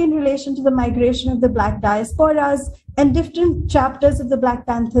 especially in relation to the migration of the Black diasporas and different chapters of the Black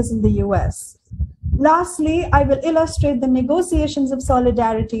Panthers in the US. Lastly, I will illustrate the negotiations of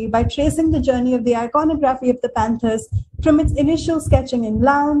solidarity by tracing the journey of the iconography of the Panthers from its initial sketching in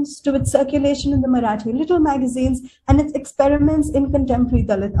Lowndes to its circulation in the Marathi Little magazines and its experiments in contemporary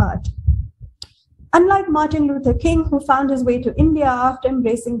Dalit art. Unlike Martin Luther King, who found his way to India after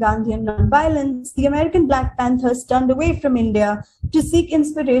embracing Gandhian nonviolence, the American Black Panthers turned away from India to seek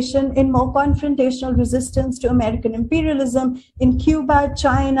inspiration in more confrontational resistance to American imperialism in Cuba,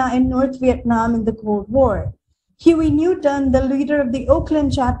 China, and North Vietnam in the Cold War. Huey Newton, the leader of the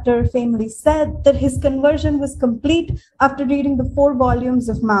Oakland chapter, famously said that his conversion was complete after reading the 4 volumes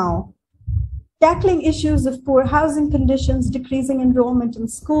of Mao. Tackling issues of poor housing conditions, decreasing enrollment in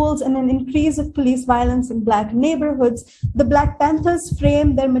schools, and an increase of police violence in Black neighborhoods, the Black Panthers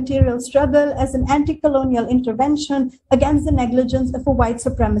framed their material struggle as an anti-colonial intervention against the negligence of a white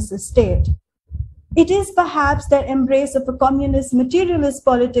supremacist state. It is perhaps their embrace of a communist materialist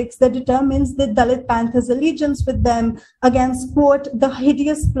politics that determines the Dalit Panthers' allegiance with them against, quote, the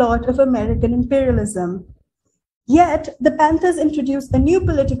hideous plot of American imperialism. Yet, the Panthers introduced a new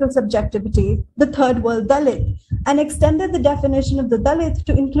political subjectivity, the Third World Dalit, and extended the definition of the Dalit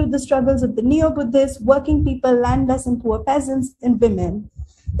to include the struggles of the neo-Buddhists, working people, landless and poor peasants, and women.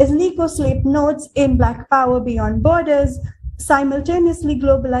 As Nico Slape notes in Black Power Beyond Borders, simultaneously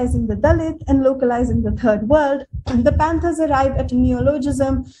globalizing the Dalit and localizing the Third World, the Panthers arrived at a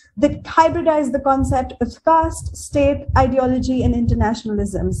neologism that hybridized the concept of caste, state, ideology, and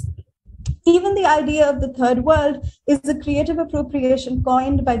internationalisms. Even the idea of the Third World is a creative appropriation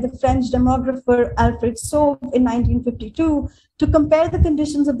coined by the French demographer Alfred Sauve in 1952 to compare the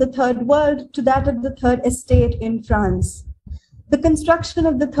conditions of the Third World to that of the Third Estate in France. The construction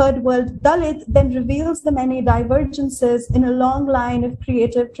of the Third World Dalit then reveals the many divergences in a long line of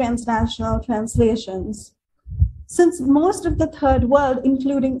creative transnational translations. Since most of the Third World,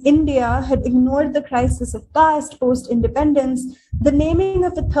 including India, had ignored the crisis of caste post-independence, the naming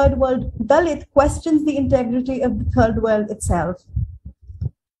of the Third World Dalit questions the integrity of the Third World itself.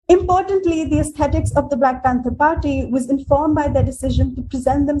 Importantly, the aesthetics of the Black Panther Party was informed by their decision to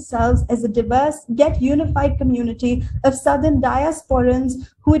present themselves as a diverse yet unified community of Southern diasporans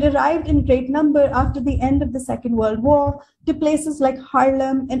who had arrived in great number after the end of the Second World War to places like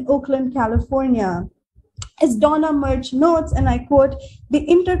Harlem and Oakland, California. As Donna Murch notes, and I quote, the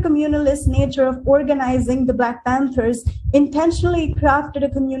intercommunalist nature of organizing the Black Panthers intentionally crafted a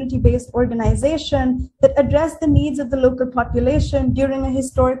community-based organization that addressed the needs of the local population during a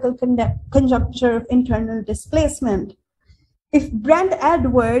historical conjuncture of internal displacement. If Brent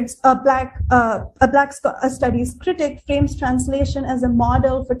Edwards, a Black studies critic, frames translation as a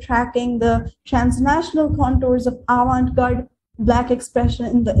model for tracking the transnational contours of avant-garde Black expression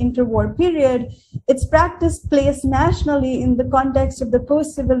in the interwar period, its practice placed nationally in the context of the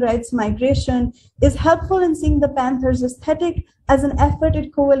post-civil rights migration is helpful in seeing the Panthers' aesthetic as an effort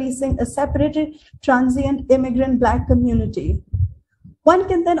at coalescing a separated, transient immigrant Black community. One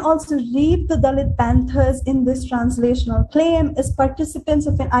can then also read the Dalit Panthers in this translational claim as participants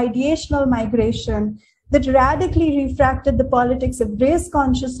of an ideational migration that radically refracted the politics of race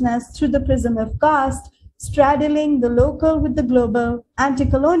consciousness through the prism of caste, straddling the local with the global,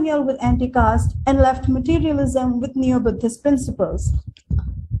 anti-colonial with anti-caste, and left materialism with neo-Buddhist principles.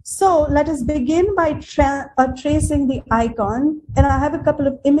 So let us begin by tracing the icon, and I have a couple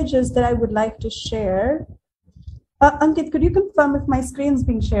of images that I would like to share. Ankit, could you confirm if my screen is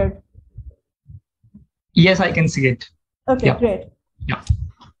being shared? Yes, I can see it. Okay, yeah. Great. Yeah.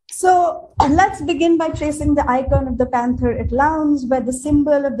 So let's begin by tracing the icon of the panther at Lowndes, where the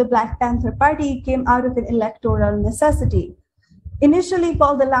symbol of the Black Panther Party came out of an electoral necessity. Initially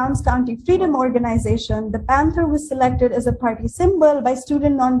called the Lowndes County Freedom Organization, the panther was selected as a party symbol by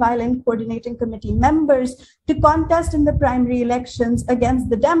Student Nonviolent Coordinating Committee members to contest in the primary elections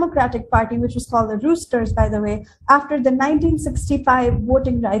against the Democratic Party, which was called the Roosters, by the way, after the 1965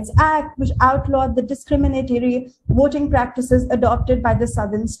 Voting Rights Act, which outlawed the discriminatory voting practices adopted by the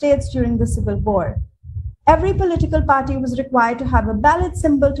southern states during the Civil War. Every political party was required to have a ballot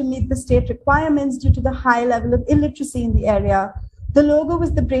symbol to meet the state requirements due to the high level of illiteracy in the area. The logo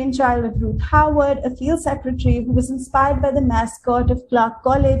was the brainchild of Ruth Howard, a field secretary who was inspired by the mascot of Clark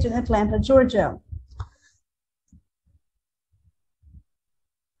College in Atlanta, Georgia.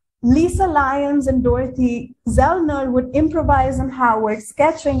 Lisa Lyons and Dorothy Zellner would improvise on Howard,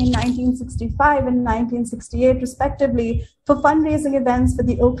 sketching in 1965 and 1968, respectively, for fundraising events for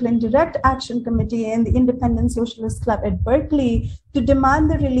the Oakland Direct Action Committee and the Independent Socialist Club at Berkeley to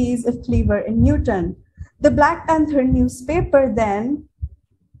demand the release of Cleaver and Newton. The Black Panther newspaper then,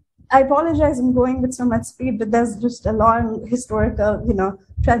 I apologize, I'm going with so much speed, but there's just a long historical,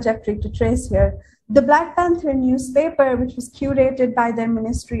 trajectory to trace here. The Black Panther newspaper, which was curated by their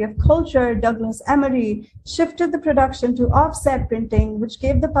Ministry of Culture, Douglas Emery, shifted the production to offset printing, which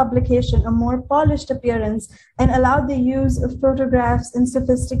gave the publication a more polished appearance and allowed the use of photographs and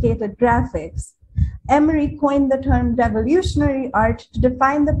sophisticated graphics. Emery coined the term revolutionary art to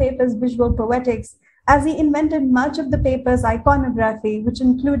define the paper's visual poetics, as he invented much of the paper's iconography, which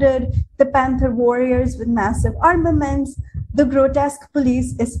included the panther warriors with massive armaments, the grotesque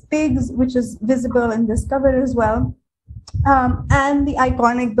police as pigs, which is visible in this cover as well, and the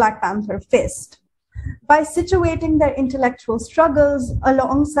iconic Black Panther fist. By situating their intellectual struggles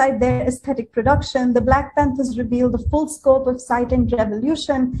alongside their aesthetic production, the Black Panthers revealed the full scope of citing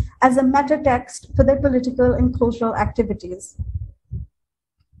revolution as a meta-text for their political and cultural activities.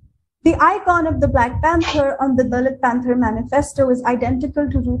 The icon of the Black Panther on the Dalit Panther manifesto is identical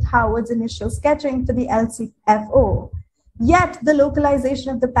to Ruth Howard's initial sketching for the LCFO. Yet the localization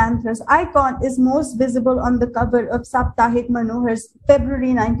of the Panther's icon is most visible on the cover of Saptahik Manohar's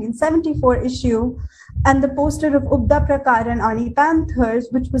February 1974 issue and the poster of Uddhav Kamble Ani Panthers,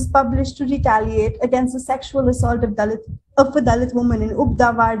 which was published to retaliate against the sexual assault of a Dalit woman in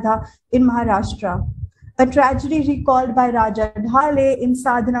Uddhav in Maharashtra. A tragedy recalled by Raja Dhale in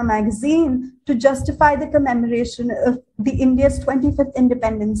Sadhana magazine to justify the commemoration of the India's 25th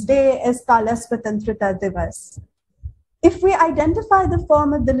Independence Day as Kala Swatantrata Divas. If we identify the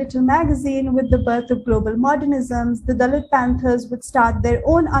form of the little magazine with the birth of global modernisms, the Dalit Panthers would start their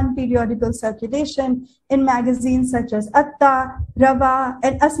own unperiodical circulation in magazines such as Atta, Rava,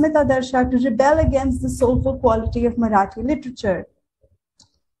 and Asmita Darsha to rebel against the soulful quality of Marathi literature.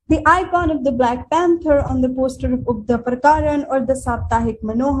 The icon of the Black Panther on the poster of Uddhav Kamble or the Saptahik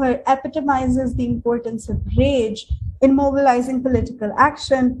Manohar epitomizes the importance of rage in mobilizing political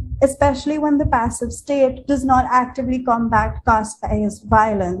action, especially when the passive state does not actively combat caste-based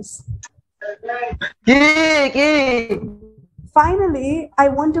violence. Finally, I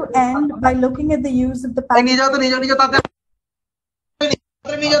want to end by looking at the use of the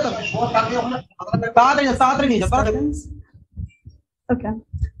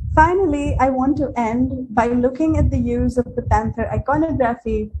Finally, I want to end by looking at the use of the Panther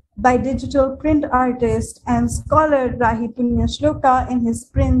iconography by digital print artist and scholar Rahi Punya Shloka in his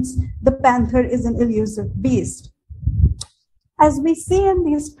prints, The Panther is an Elusive Beast. As we see in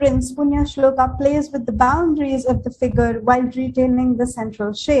these prints, Punya Shloka plays with the boundaries of the figure while retaining the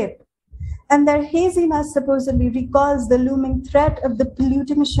central shape. And their haziness supposedly recalls the looming threat of the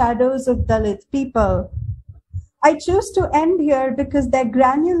polluting shadows of Dalit people. I choose to end here because their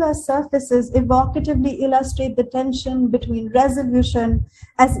granular surfaces evocatively illustrate the tension between resolution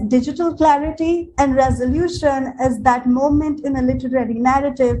as digital clarity and resolution as that moment in a literary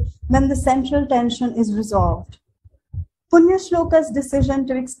narrative when the central tension is resolved. Punya Shloka's decision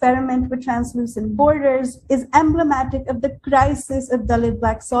to experiment with translucent borders is emblematic of the crisis of Dalit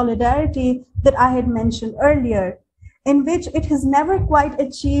Black solidarity that I had mentioned earlier, in which it has never quite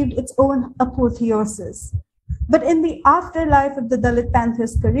achieved its own apotheosis. But in the afterlife of the Dalit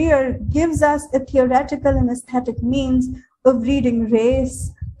Panthers' career gives us a theoretical and aesthetic means of reading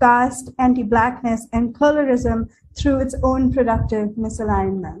race, caste, anti-Blackness, and colorism through its own productive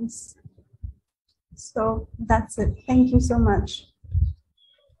misalignments. So that's it. Thank you so much.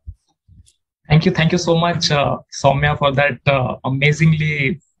 Thank you so much, Soumya, for that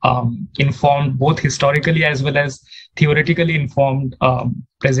amazingly informed, both historically as well as theoretically informed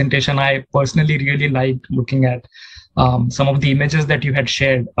presentation. I personally really liked looking at some of the images that you had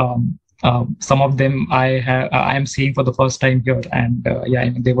shared. Some of them I am seeing for the first time here, and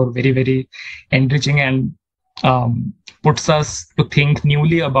yeah, they were very, very enriching and puts us to think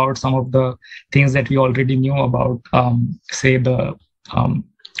newly about some of the things that we already knew about, say the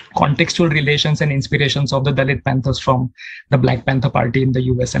contextual relations and inspirations of the Dalit Panthers from the Black Panther Party in the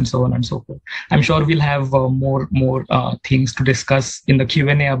US and so on and so forth. I'm sure we'll have more things to discuss in the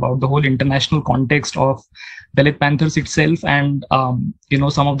Q&A about the whole international context of Dalit Panthers itself, and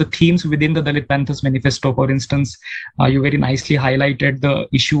some of the themes within the Dalit Panthers manifesto. For instance, you very nicely highlighted the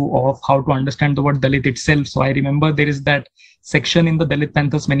issue of how to understand the word Dalit itself. So I remember there is that section in the Dalit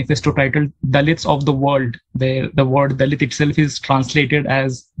Panthers manifesto titled Dalits of the World, where the word Dalit itself is translated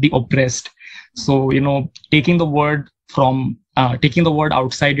as the oppressed. So, taking the word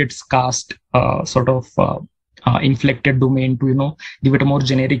outside its caste inflected domain to, give it a more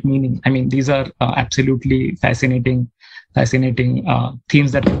generic meaning. I mean, these are absolutely fascinating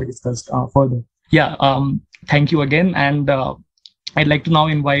themes that will be discussed further. Yeah, thank you again. And I'd like to now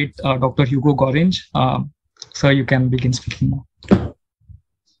invite Dr. Hugo Gorringe. Sir, you can begin speaking now.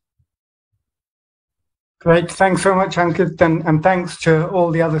 Great. Thanks so much, Ankit, and thanks to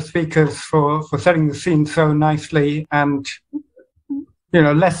all the other speakers for setting the scene so nicely, and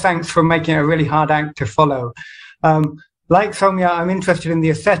less thanks for making it a really hard act to follow. Like Soumya, I'm interested in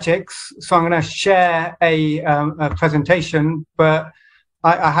the aesthetics, so I'm going to share a presentation, but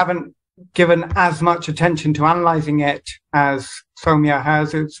I haven't given as much attention to analyzing it as Soumya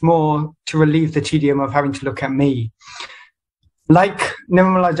has. It's more to relieve the tedium of having to look at me. Like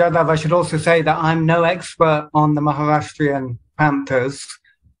Nirmala Jadhav, I should also say that I'm no expert on the Maharashtrian Panthers.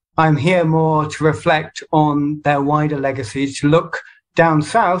 I'm here more to reflect on their wider legacy, to look down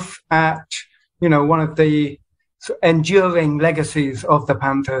south at, one of the enduring legacies of the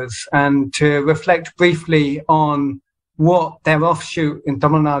Panthers, and to reflect briefly on what their offshoot in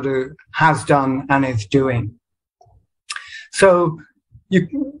Tamil Nadu has done and is doing. So you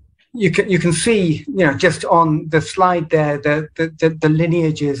can see, just on the slide there, the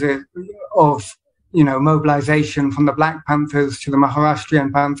lineages of mobilization from the Black Panthers to the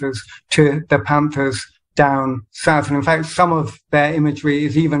Maharashtrian Panthers to the Panthers down south. And in fact, some of their imagery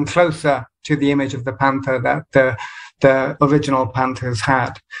is even closer to the image of the panther that the original Panthers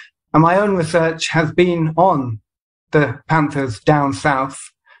had. And my own research has been on the Panthers down south.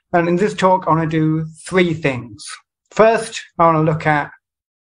 And in this talk, I want to do three things. First, I want to look at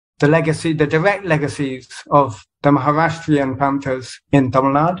the direct legacies of the Maharashtrian Panthers in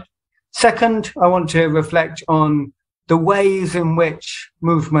Tamil Nadu. Second, I want to reflect on the ways in which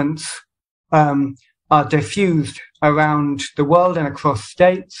movements are diffused around the world and across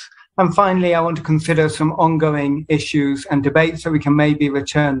states. And finally, I want to consider some ongoing issues and debates that we can maybe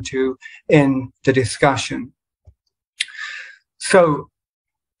return to in the discussion. So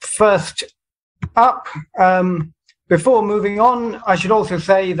first up, before moving on, I should also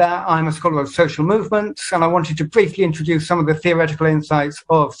say that I'm a scholar of social movements, and I wanted to briefly introduce some of the theoretical insights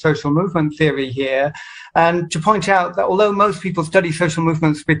of social movement theory here, and to point out that although most people study social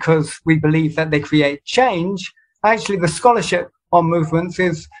movements because we believe that they create change, actually the scholarship on movements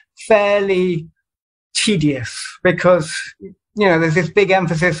is fairly tedious, because there's this big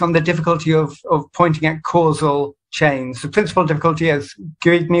emphasis on the difficulty of pointing at causal chains. The principal difficulty, as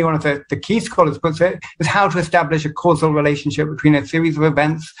Gorringe, one of the key scholars, puts it, is how to establish a causal relationship between a series of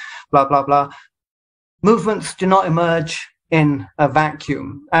events, blah, blah, blah. Movements do not emerge in a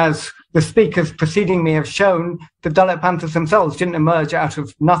vacuum. As the speakers preceding me have shown, the Dalit Panthers themselves didn't emerge out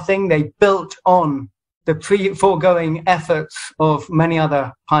of nothing. They built on the foregoing efforts of many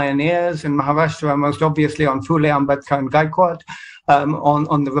other pioneers in Maharashtra, most obviously on Phule, Ambedkar, and Gaikwad,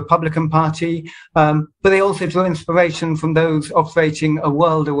 on the Republican Party, but they also drew inspiration from those operating a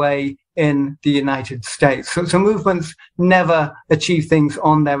world away in the United States. So movements never achieve things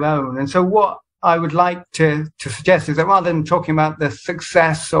on their own. And so what I would like to suggest is that rather than talking about the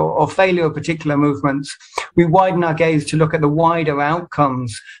success or failure of particular movements, we widen our gaze to look at the wider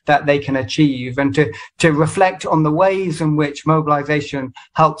outcomes that they can achieve, and to reflect on the ways in which mobilization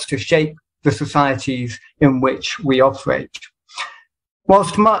helps to shape the societies in which we operate.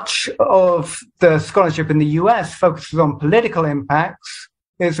 Whilst much of the scholarship in the US focuses on political impacts,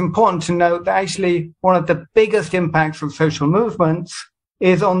 it's important to note that actually one of the biggest impacts of social movements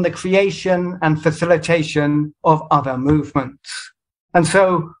is on the creation and facilitation of other movements. And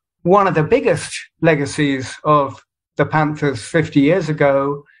so one of the biggest legacies of the Panthers 50 years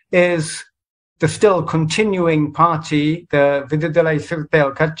ago is the still continuing party, the Vidudalai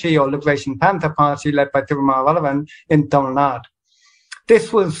Sirtel Kachi, or Liberation Panther Party, led by Tirumala Valavan in Tamil Nadu.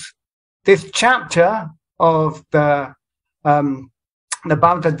 This chapter of the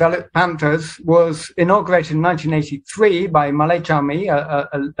Bharata Dalit Panthers was inaugurated in 1983 by Malay Chami,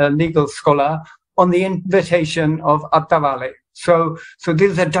 a legal scholar, on the invitation of Attawale. So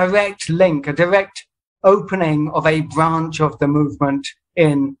there's a direct link, a direct opening of a branch of the movement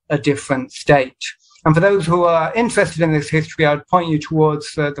in a different state. And for those who are interested in this history, I'd point you towards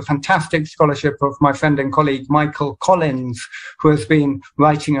the fantastic scholarship of my friend and colleague Michael Collins, who has been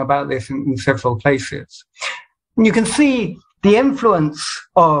writing about this in several places. And you can see the influence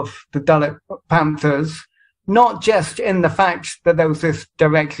of the Dalit Panthers, not just in the fact that there was this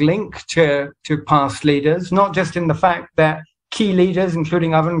direct link to past leaders, not just in the fact that key leaders,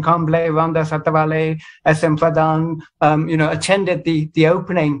 including Uddhav Kamble, Ramdas Attawale, SM Pradhan, attended the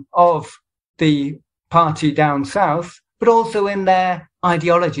opening of the party down south, but also in their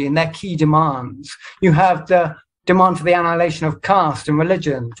ideology, in their key demands. You have the demand for the annihilation of caste and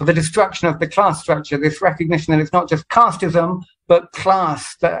religion, for the destruction of the class structure, this recognition that it's not just casteism, but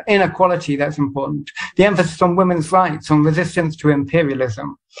class, the inequality that's important, the emphasis on women's rights, on resistance to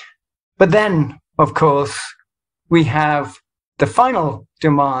imperialism. But then, of course, we have the final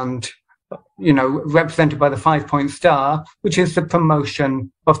demand, represented by the 5-point star, which is the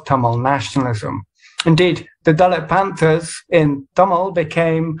promotion of Tamil nationalism. Indeed, the Dalit Panthers in Tamil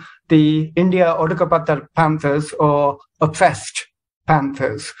became the India Odukapatta Panthers, or oppressed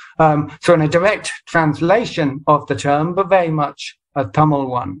Panthers. So in a direct translation of the term, but very much a Tamil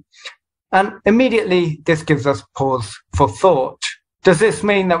one. And immediately this gives us pause for thought. Does this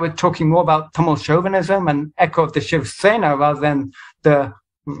mean that we're talking more about Tamil chauvinism and echo of the Shiv Sena rather than the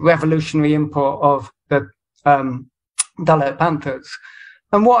revolutionary import of the Dalit Panthers?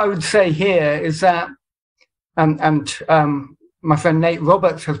 And what I would say here is that, and my friend Nate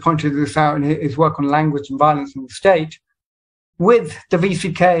Roberts has pointed this out in his work on language and violence in the state, with the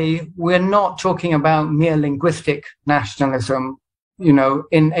VCK, we're not talking about mere linguistic nationalism,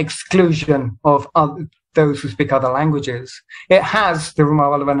 in exclusion of those who speak other languages. It has,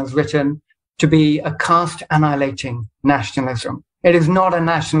 Nirmala Jadhav has written, to be a caste-annihilating nationalism. It is not a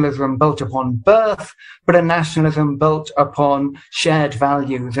nationalism built upon birth, but a nationalism built upon shared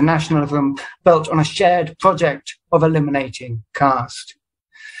values, a nationalism built on a shared project of eliminating caste.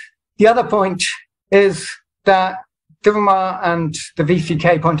 The other point is that Nirmala and the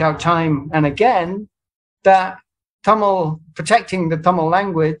VCK point out time and again that protecting the Tamil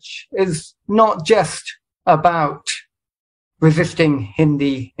language is not just about resisting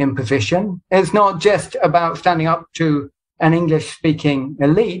Hindi imposition. It's not just about standing up to an English-speaking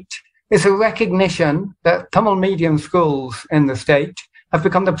elite. It's a recognition that Tamil medium schools in the state have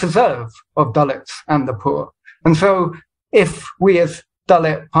become the preserve of Dalits and the poor. And so if we as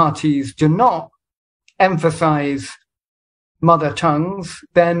Dalit parties do not emphasize mother tongues,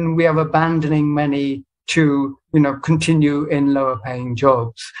 then we are abandoning many to, continue in lower paying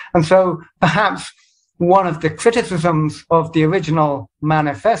jobs. And so perhaps one of the criticisms of the original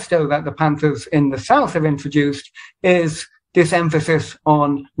manifesto that the Panthers in the South have introduced is this emphasis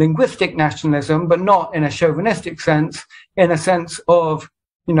on linguistic nationalism, but not in a chauvinistic sense, in a sense of,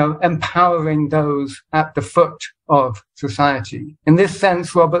 empowering those at the foot of society. In this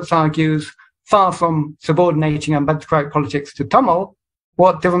sense, Roberts argues, far from subordinating Ambedkar politics to Tamil,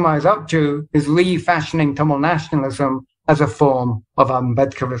 what Nirmala is up to is refashioning Tamil nationalism as a form of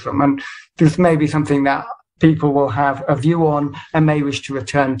Ambedkarism. And this may be something that people will have a view on and may wish to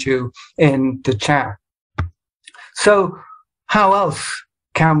return to in the chat. So how else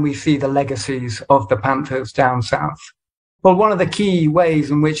can we see the legacies of the Panthers down south? Well, one of the key ways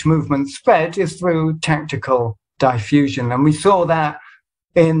in which movements spread is through tactical diffusion. And we saw that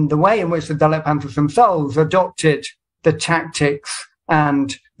in the way in which the Dalit Panthers themselves adopted the tactics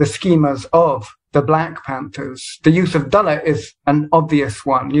and the schemas of the Black Panthers. The use of Dalit is an obvious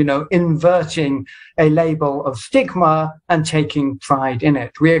one, inverting a label of stigma and taking pride in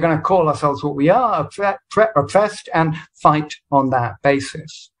it. We are going to call ourselves what we are, oppressed, and fight on that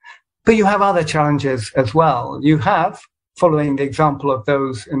basis. But you have other challenges as well. You have, following the example of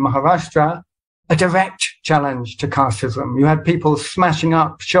those in Maharashtra, a direct challenge to casteism. You had people smashing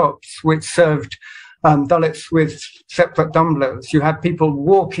up shops which served Dalits with separate tumblers. You had people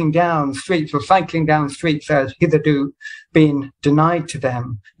walking down streets or cycling down streets that had hitherto been denied to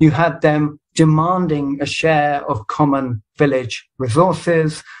them. You had them demanding a share of common village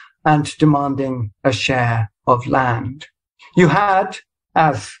resources and demanding a share of land. You had,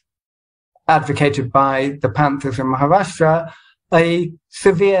 as advocated by the Panthers in Maharashtra, a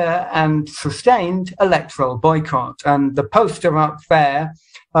severe and sustained electoral boycott. And the poster up there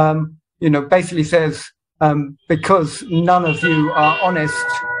basically says, because none of you are honest,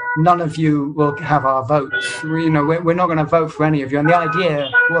 none of you will have our votes. We're not going to vote for any of you. And the idea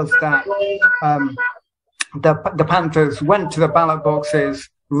was that the Panthers went to the ballot boxes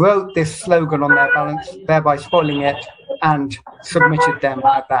wrote this slogan on their balance, thereby spoiling it, and submitted them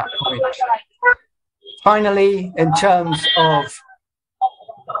at that point. Finally, in terms of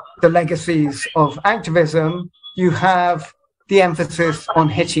the legacies of activism, you have the emphasis on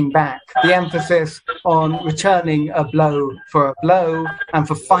hitting back, the emphasis on returning a blow for a blow and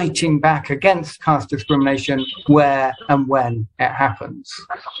for fighting back against caste discrimination where and when it happens.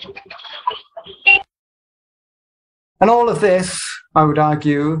 And all of this, I would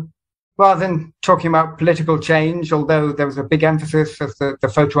argue, rather than talking about political change, although there was a big emphasis, as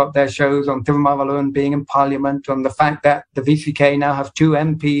the photo up there shows, on Tirumavaluvan being in parliament, on the fact that the VCK now have 2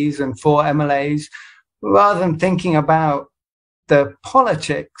 MPs and 4 MLAs, rather than thinking about the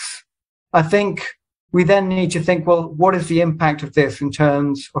politics, I think we then need to think, well, what is the impact of this in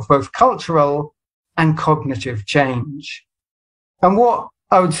terms of both cultural and cognitive change? And what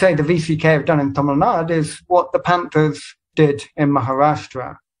I would say the VCK have done in Tamil Nadu is what the Panthers did in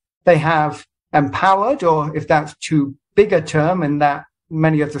Maharashtra. They have empowered, or if that's too big a term, in that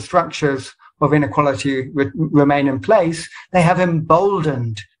many of the structures of inequality remain in place, they have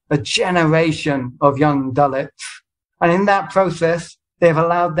emboldened a generation of young Dalits. And in that process, they've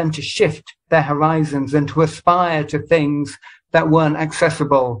allowed them to shift their horizons and to aspire to things that weren't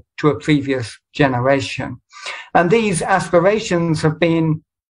accessible to a previous generation. And these aspirations have been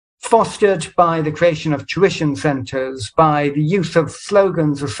fostered by the creation of tuition centers, by the use of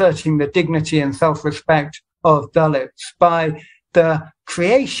slogans asserting the dignity and self-respect of Dalits, by the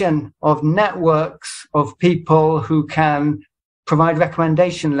creation of networks of people who can provide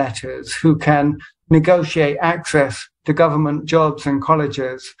recommendation letters, who can negotiate access to government jobs and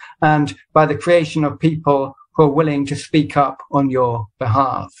colleges, and by the creation of people who are willing to speak up on your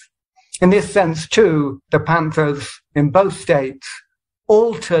behalf. In this sense, too, the Panthers in both states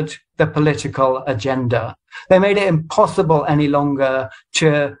altered the political agenda. They made it impossible any longer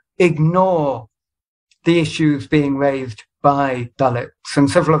to ignore the issues being raised by Dalits. And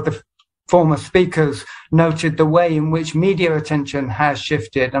several of the former speakers noted the way in which media attention has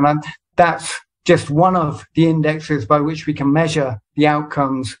shifted. And that's just one of the indexes by which we can measure the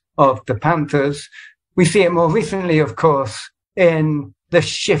outcomes of the Panthers. We see it more recently, of course, in the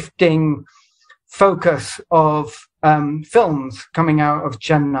shifting focus of films coming out of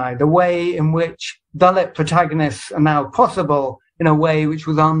Chennai, the way in which Dalit protagonists are now possible in a way which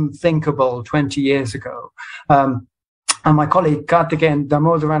was unthinkable 20 years ago. And my colleague Karthikeyan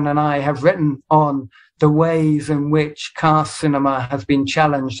Damodaran and I have written on the ways in which caste cinema has been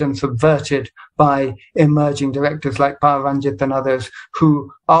challenged and subverted by emerging directors like Paranjit and others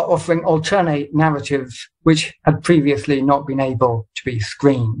who are offering alternate narratives which had previously not been able to be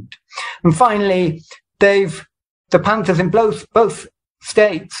screened. And finally, the Panthers in both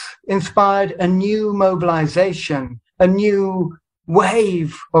states inspired a new mobilization, a new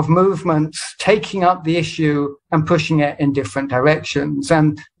wave of movements taking up the issue and pushing it in different directions.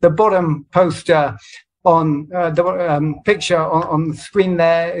 And the bottom poster on the picture on the screen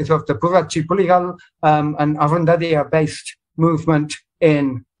there is of the Purachi Puligal, an Arundhatiya-based movement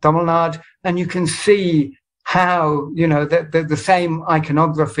in Tamil Nadu. And you can see how, the same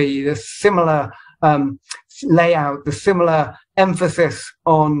iconography, the similar layout, the similar emphasis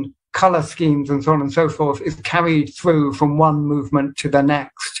on color schemes and so on and so forth is carried through from one movement to the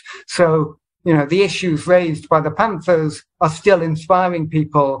next. So, the issues raised by the Panthers are still inspiring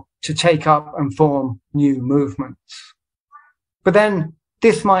people to take up and form new movements. But then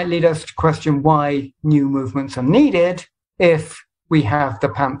this might lead us to question why new movements are needed if we have the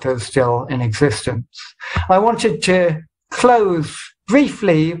Panthers still in existence. I wanted to close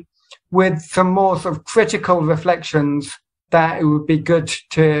briefly with some more sort of critical reflections that it would be good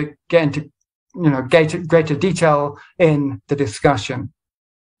to get into greater detail in the discussion.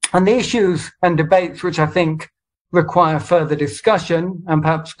 And the issues and debates which I think require further discussion, and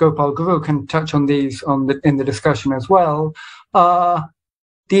perhaps Gopal Guru can touch on these in the discussion as well, are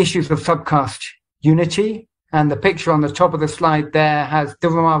the issues of subcaste unity. And the picture on the top of the slide there has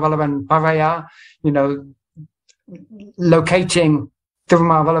Tirumavaluvan Paraya, locating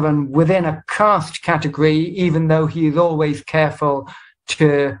Tirumavaluvan within a caste category, even though he is always careful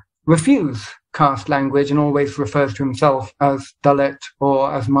to refuse caste language and always refers to himself as Dalit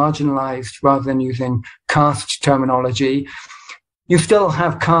or as marginalized rather than using caste terminology. You still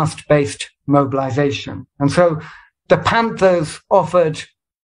have caste-based mobilization. And so the Panthers offered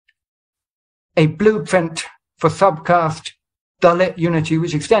a blueprint for subcaste Dalit unity,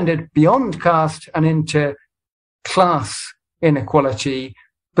 which extended beyond caste and into class inequality,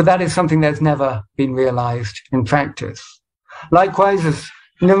 but that is something that's never been realized in practice. Likewise, as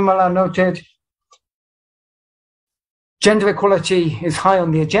Nirmala noted, Gender equality is high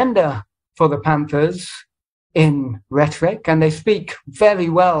on the agenda for the Panthers in rhetoric, and they speak very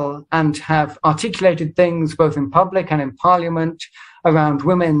well and have articulated things both in public and in parliament around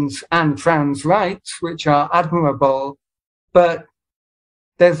women's and trans rights, which are admirable, but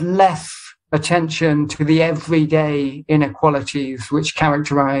there's less attention to the everyday inequalities which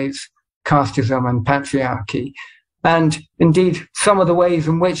characterize casteism and patriarchy. And indeed, some of the ways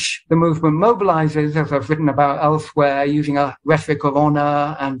in which the movement mobilizes, as I've written about elsewhere, using a rhetoric of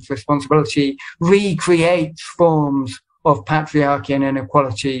honor and responsibility, recreates forms of patriarchy and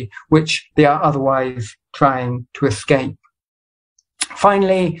inequality which they are otherwise trying to escape.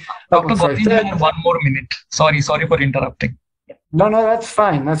 Finally, Dr. Gorringe, 1 more minute. Sorry for interrupting. No, that's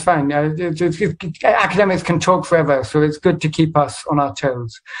fine. That's fine. Academics can talk forever, so it's good to keep us on our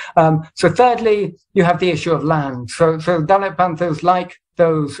toes. So thirdly, you have the issue of land. So Dalit Panthers, like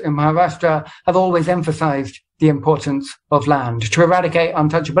those in Maharashtra, have always emphasized the importance of land. To eradicate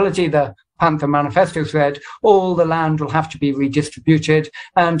untouchability, the Panther Manifesto said, all the land will have to be redistributed.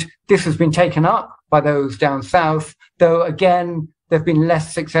 And this has been taken up by those down south, though again, they've been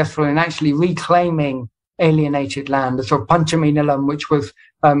less successful in actually reclaiming alienated land, the sort of Panchami Nilam, which was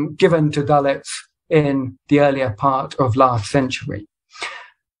given to Dalits in the earlier part of last century.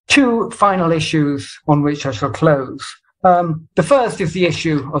 2 final issues on which I shall close. The first is the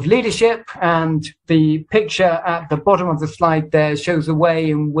issue of leadership, and the picture at the bottom of the slide there shows a way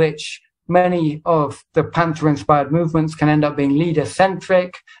in which many of the Panther-inspired movements can end up being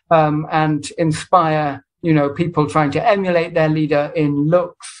leader-centric and inspire people trying to emulate their leader in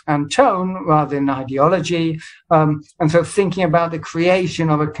looks and tone rather than ideology. And so thinking about the creation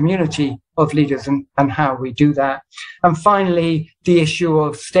of a community of leaders and how we do that. And finally, the issue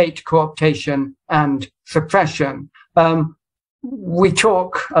of state co-optation and suppression. We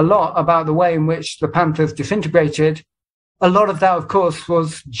talk a lot about the way in which the Panthers disintegrated. A lot of that, of course,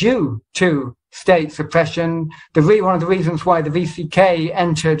 was due to state suppression. One of the reasons why the VCK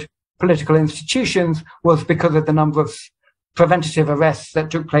entered political institutions was because of the number of preventative arrests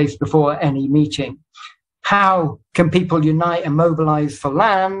that took place before any meeting. How can people unite and mobilize for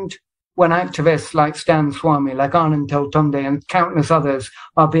land when activists like Stan Swamy, like Anand Teltunde, and countless others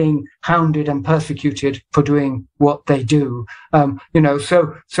are being hounded and persecuted for doing what they do?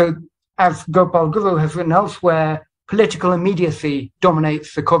 So as Gopal Guru has written elsewhere, political immediacy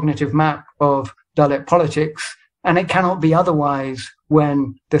dominates the cognitive map of Dalit politics, and it cannot be otherwise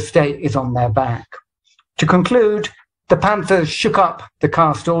when the state is on their back. To conclude, the Panthers shook up the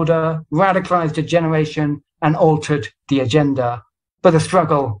caste order, radicalized a generation, and altered the agenda. But the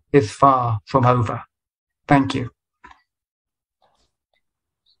struggle is far from over. Thank you.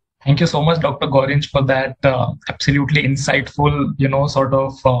 Thank you so much, Dr. Gorringe, for that absolutely insightful,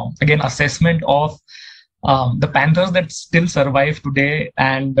 again, assessment of the Panthers that still survive today,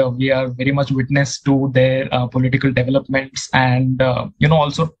 and we are very much witness to their political developments, and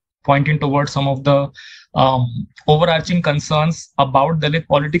also pointing towards some of the overarching concerns about Dalit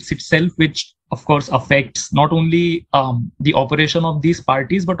politics itself, which of course affects not only the operation of these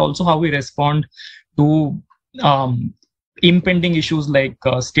parties, but also how we respond to impending issues like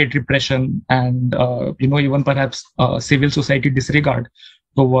state repression and even perhaps civil society disregard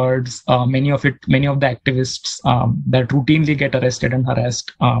towards many of the activists that routinely get arrested and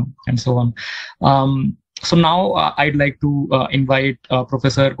harassed and so on. So now I'd like to invite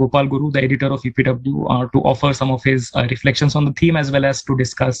Professor Gopal Guru, the editor of EPW, to offer some of his reflections on the theme as well as to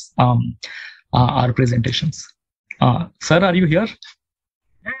discuss our presentations. Sir, are you here?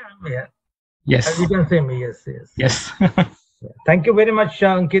 Yeah, I'm here. Yes. You can say me, yes. Yes. Thank you very much,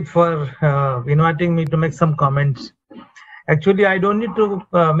 Ankit, for inviting me to make some comments. Actually, I don't need to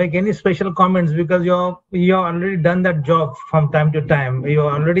make any special comments because you have already done that job from time to time. You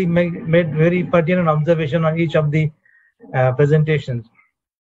already made very pertinent observation on each of the presentations.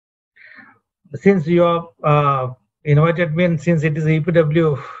 Since you have invited me, and since it is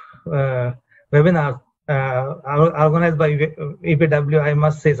EPW webinar organized by EPW, I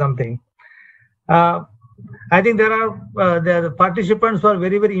must say something. I think the participants were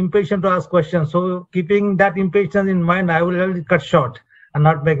very, very impatient to ask questions. So keeping that impatience in mind, I will really cut short and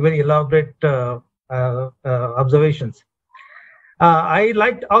not make very elaborate observations. I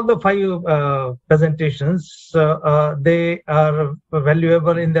liked all the 5 presentations. They are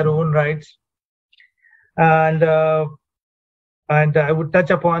valuable in their own rights. And I would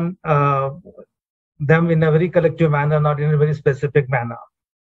touch upon them in a very collective manner, not in a very specific manner.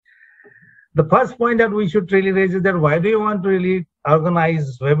 The first point that we should really raise is that why do you want to really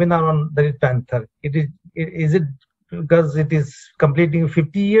organize webinar on Dalit Panther? Is it because it is completing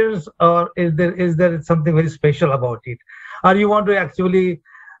 50 years, or is there something very special about it? Or you want to actually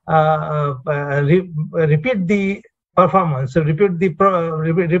repeat the performance, so repeat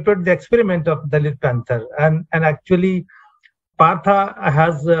the experiment of Dalit Panther, and actually Partha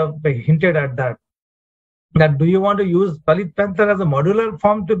has hinted at that do you want to use Dalit Panther as a modular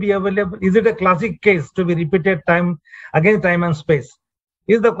form to be available? Is it a classic case to be repeated time and space?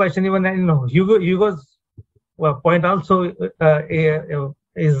 Is the question. Even Hugo's point also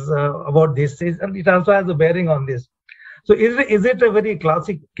is about this. It also has a bearing on this. So is it a very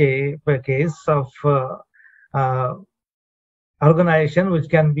classic case of organization which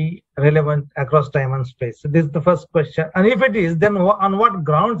can be relevant across time and space? So this is the first question. And if it is, then on what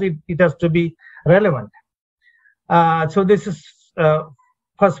grounds it has to be relevant? So this is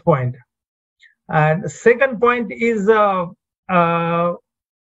first point. And second point is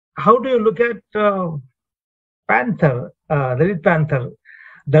how do you look at Dalit Panther?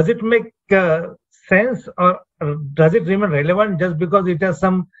 Does it make sense, or does it remain relevant just because it has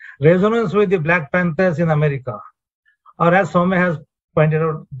some resonance with the Black Panthers in America? Or as Soumya has pointed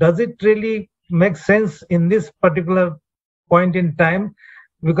out, does it really make sense in this particular point in time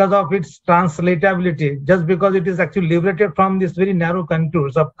because of its translatability, just because it is actually liberated from these very narrow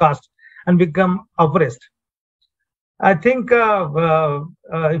contours of caste and become oppressed? I think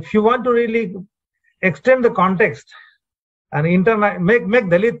if you want to really extend the context and make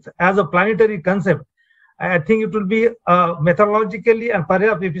Dalit as a planetary concept, I think it will be methodologically and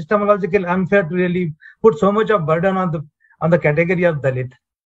perhaps epistemologically unfair to really put so much of burden on the category of Dalit.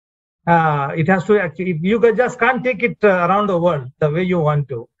 It has to actually, you just can't take it around the world the way you want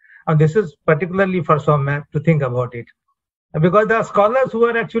to. And this is particularly for Soumya to think about it. Because there are scholars who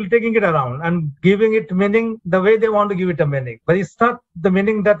are actually taking it around and giving it meaning the way they want to give it a meaning. But it's not the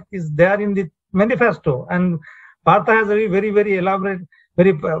meaning that is there in the manifesto. And Partha has a very, very elaborate,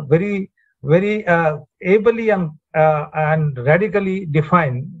 very ably and radically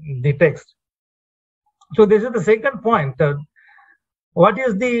defined the text. So this is the second point. What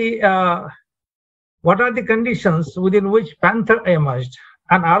are the conditions within which Panther emerged,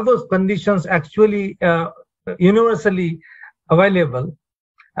 and are those conditions actually universally available?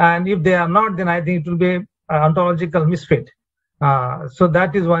 And if they are not, then I think it will be an ontological misfit. So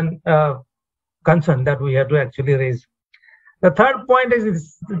that is one concern that we have to actually raise. The third point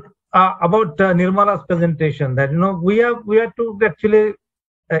is about Nirmala's presentation, that we have to actually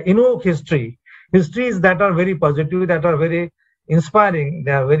invoke histories that are very positive, that are very inspiring,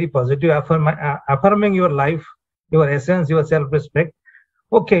 they are very positive, affirming your life, your essence, your self-respect.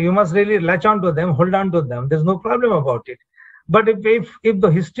 Okay, you must really latch on to them, hold on to them. There's no problem about it. But if the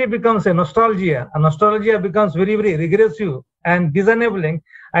history becomes a nostalgia becomes very, very regressive and disenabling,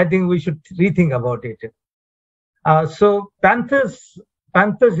 I think we should rethink about it. So Panther's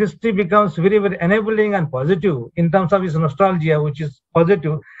history becomes very, very enabling and positive in terms of its nostalgia, which is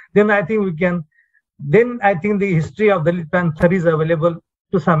positive. Then I think the history of Dalit Panther is available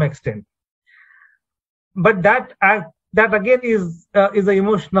to some extent. But that again is an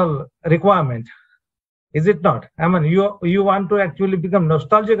emotional requirement, is it not? I mean, you want to actually become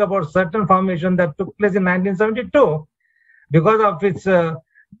nostalgic about certain formation that took place in 1972 because of its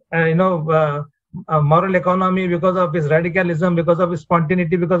moral economy, because of its radicalism, because of its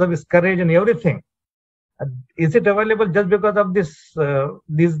spontaneity, because of its courage and everything. Is it available just because of these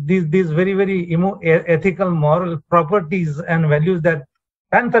very, very ethical, moral properties and values that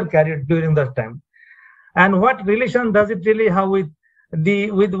Panther carried during that time? And what relation does it really have with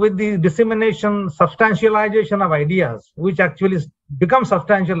the dissemination, substantialization of ideas, which actually become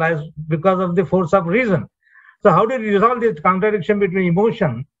substantialized because of the force of reason? So how do you resolve this contradiction between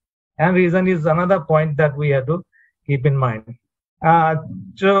emotion and reason is another point that we have to keep in mind.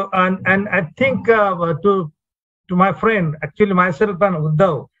 So I think to my friend, actually myself and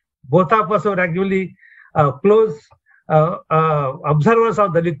Uddhav, both of us were actually close observers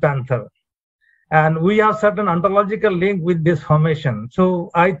of Dalit Panther, and we have certain ontological link with this formation. So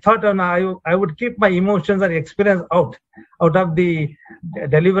I thought I would keep my emotions and experience out of the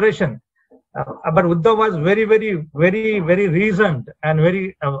deliberation. But Uddhav was very, very, very, very reasoned and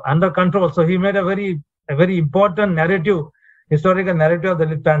very under control. So he made a very important narrative, historical narrative of the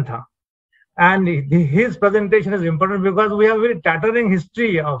Dalit Panther. And his presentation is important because we have a very tattering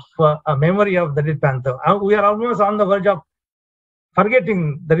history of a memory of the Dalit Panther. We are almost on the verge of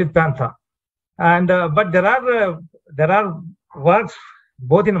forgetting the Dalit Panther. And but there are works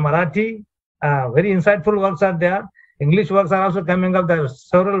both in Marathi, very insightful works are there. English works are also coming up. There are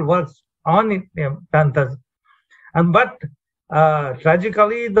several works on Panthers, but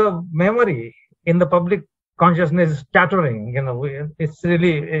tragically the memory in the public consciousness is chattering.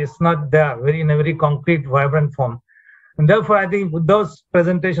 It's not there in a very concrete, vibrant form. And therefore, I think Uddhav's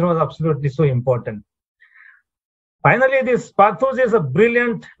presentation was absolutely so important. Finally, this Pathos is a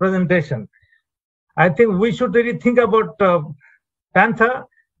brilliant presentation. I think we should really think about Panther,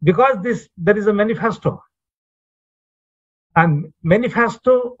 because there is a manifesto. And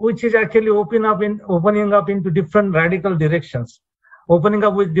manifesto which is actually opening up into different radical directions, opening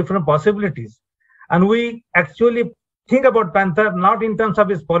up with different possibilities. And we actually think about Panther not in terms of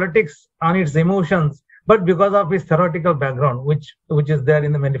his politics and its emotions, but because of his theoretical background, which is there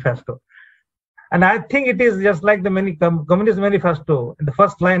in the manifesto. And I think it is just like the Communist Manifesto. The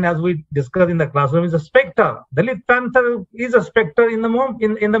first line, as we discussed in the classroom, is a spectre. Dalit Panther is a spectre in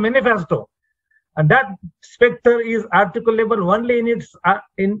the manifesto, and that spectre is articulable only in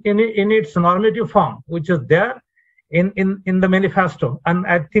its normative form, which is there in the manifesto. And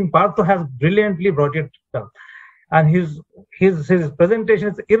I think Partho has brilliantly brought it down. And his presentation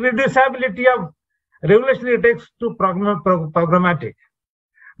is irreducibility of revolutionary text to programmatic.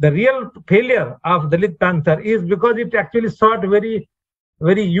 The real failure of Dalit Panther is because it actually sought very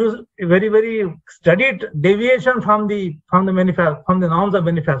studied deviation from the manifesto, from the norms of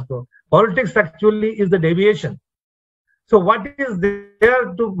manifesto. Politics actually is the deviation. So what is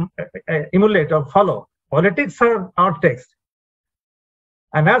there to emulate or follow? Politics or text?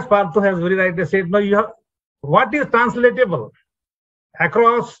 And as Partho has very rightly said, no, what is translatable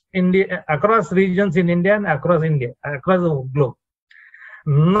across India, across regions in India and across the globe?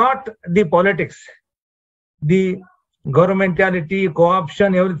 Not the politics, the governmentality,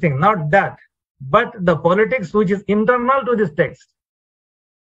 co-option, everything, not that, but the politics which is internal to this text.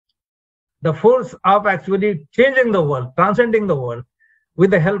 The force of actually changing the world, transcending the world,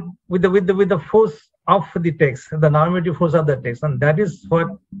 with the help, with the force of the text, the normative force of the text. And that is what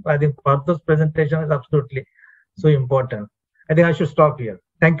I think Partho's presentation is absolutely so important. I think I should stop here.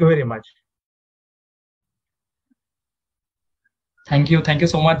 Thank you very much. Thank you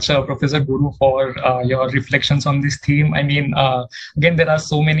so much, Professor Guru, for your reflections on this theme. I mean, again, there are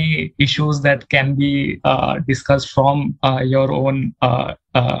so many issues that can be discussed from your own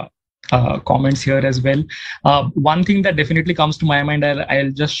comments here as well. One thing that definitely comes to my mind,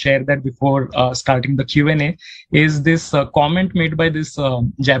 I'll just share that before starting the Q&A, is this comment made by this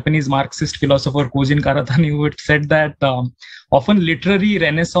Japanese Marxist philosopher Kojin Karatani, who said that often literary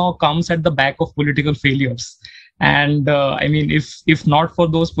renaissance comes at the back of political failures. And I mean, if not for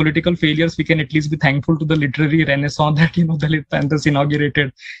those political failures, we can at least be thankful to the literary renaissance that Dalit Panthers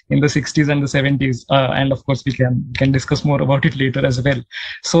inaugurated in the 60s and the 70s. And of course, we can discuss more about it later as well.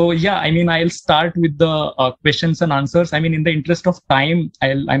 So yeah, I mean, I'll start with the questions and answers. I mean, in the interest of time,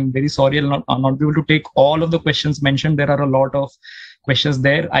 I'm very sorry I'll not be able to take all of the questions mentioned. There are a lot of questions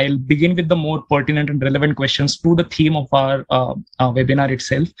there. I'll begin with the more pertinent and relevant questions to the theme of our webinar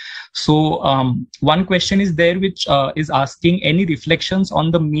itself. So one question is there which is asking any reflections on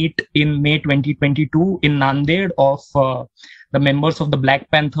the meet in May 2022 in Nanded of the members of the Black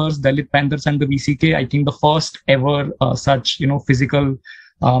Panthers, Dalit Panthers and the VCK. I think the first ever such physical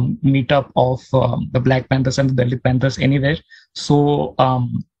meetup of the Black Panthers and the Dalit Panthers anywhere. So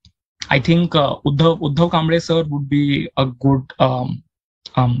I think Uddhav Kamble sir would be a good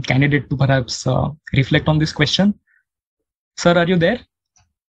candidate to perhaps reflect on this question. Sir, are you there?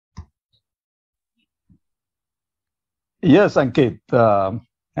 Yes, Ankit.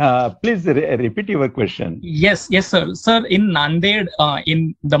 Please repeat your question. Yes, sir. Sir, in Nanded,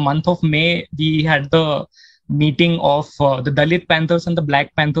 in the month of May, we had the meeting of the Dalit Panthers and the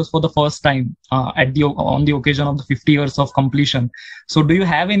Black Panthers for the first time on the occasion of the 50 years of completion. So do you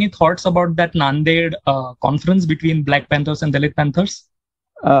have any thoughts about that Nanded conference between Black Panthers and Dalit Panthers?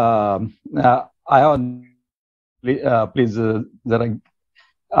 Please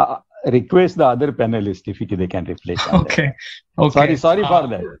request the other panelists if they can reflect. Okay. Sorry for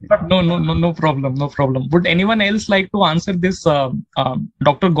that. No problem. Would anyone else like to answer this?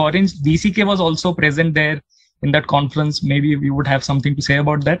 Dr. Gorringe, VCK was also present there in that conference. Maybe we would have something to say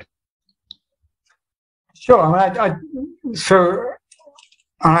about that. Sure. I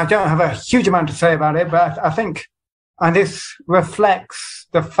don't have a huge amount to say about it, but I think, and this reflects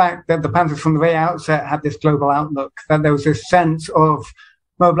the fact that the Panthers from the very outset had this global outlook, that there was this sense of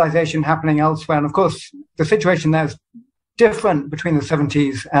mobilization happening elsewhere. And of course, the situation that's different between the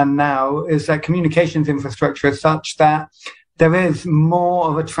 70s and now is that communications infrastructure is such that there is more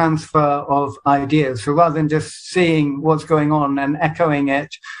of a transfer of ideas. So rather than just seeing what's going on and echoing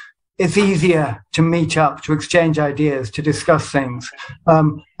it, it's easier to meet up, to exchange ideas, to discuss things.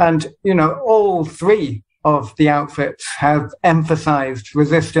 And, all three of the outfits have emphasized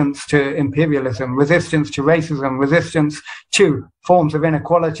resistance to imperialism, resistance to racism, resistance to forms of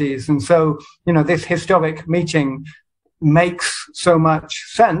inequalities. And so, this historic meeting makes so much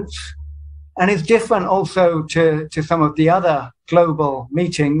sense, and is different also to some of the other global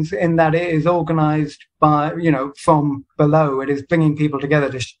meetings in that it is organized by, from below. It is bringing people together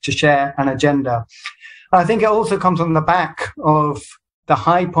to share an agenda. I think it also comes on the back of the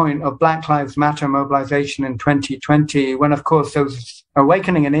high point of Black Lives Matter mobilization in 2020, when, of course, there was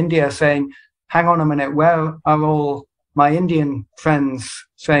awakening in India saying, hang on a minute, where are all my Indian friends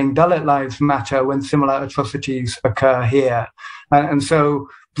saying Dalit lives matter when similar atrocities occur here? And so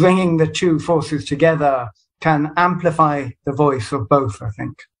bringing the two forces together can amplify the voice of both, I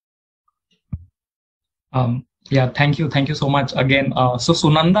think. Thank you so much again. So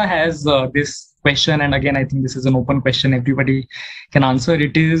Sunanda has this question, and again, I think this is an open question, everybody can answer.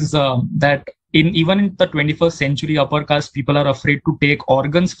 It is that even in the 21st century, upper caste people are afraid to take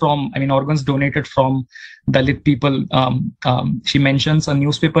organs donated from Dalit people. She mentions a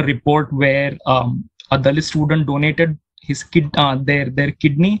newspaper report where a Dalit student donated his their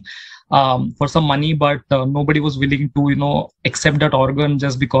kidney for some money, but nobody was willing to accept that organ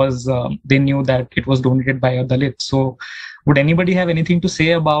just because they knew that it was donated by a Dalit. So would anybody have anything to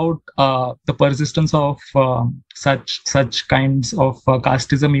say about the persistence of such kinds of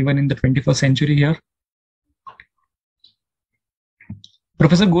casteism even in the 21st century here?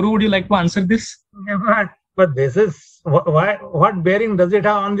 Professor Guru, would you like to answer this? Yeah, but this is what bearing does it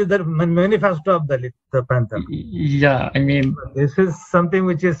have on the manifesto of the Panther? Yeah, I mean, this is something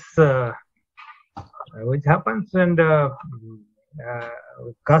which is which happens, and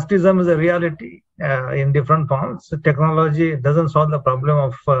casteism is a reality in different forms. Technology doesn't solve the problem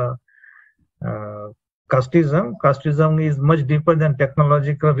of casteism. Casteism is much deeper than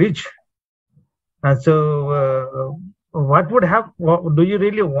technological reach, and so. What would have? Do you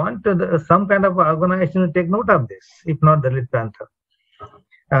really want some kind of organization to take note of this, if not Dalit Panther?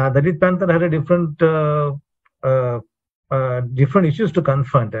 Dalit Panther had a different issues to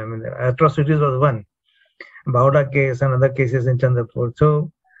confront. I mean, atrocities was one, Bauda case and other cases in Chandrapur. So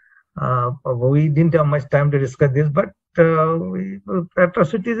we didn't have much time to discuss this, but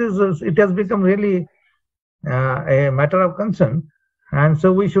atrocities it has become really a matter of concern, and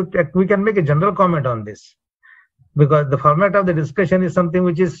so we can make a general comment on this. Because the format of the discussion is something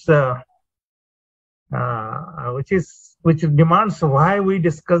which demands why we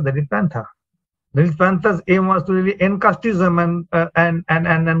discuss Dalit Panther. Dalit Panther's aim was to really end casteism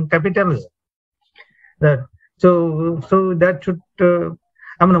and capitalism. So that should.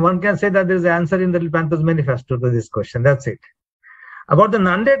 One can say that there is an answer in the Dalit Panther's manifesto to this question. That's it. About the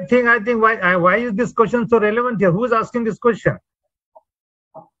non-dead thing, I think why is this question so relevant here? Who is asking this question?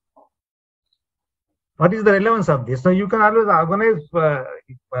 What is the relevance of this? So you can always organize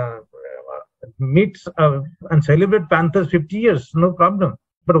meets and celebrate Panthers 50 years, no problem.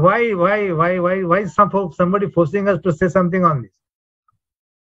 But why is somebody forcing us to say something on this?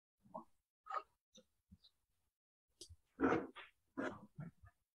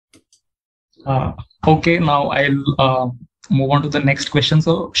 Okay, now I'll move on to the next question.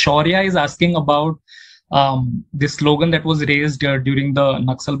 So Shaurya is asking about this slogan that was raised during the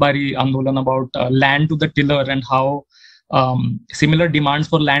Naxalbari Andolan about land to the tiller, and how similar demands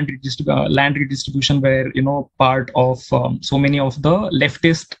for land redistribution were part of so many of the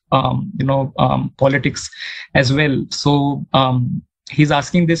leftist politics as well. So he's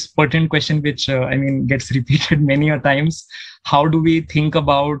asking this pertinent question, which gets repeated many a times. How do we think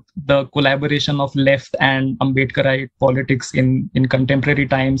about the collaboration of left and Ambedkarite politics in contemporary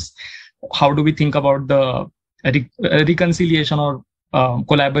times? How do we think about the reconciliation or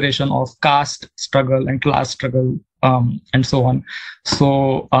collaboration of caste struggle and class struggle and so on?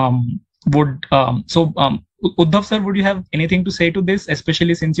 So, Uddhav sir, would you have anything to say to this,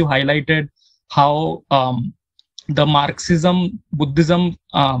 especially since you highlighted how the Marxism Buddhism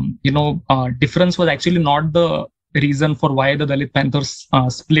difference was actually not the reason for why the Dalit Panthers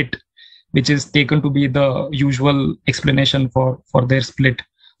split, which is taken to be the usual explanation for their split.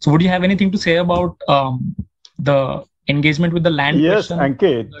 So would you have anything to say about the engagement with the land? Yes,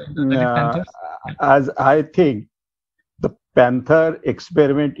 Ankit. As I think the Panther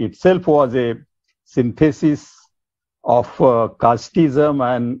experiment itself was a synthesis of casteism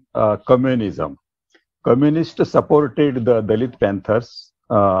and communism. Communists supported the Dalit Panthers,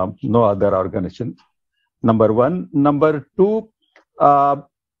 no other organization. Number one. Number two, you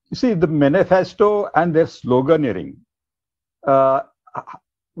see the manifesto and their sloganeering.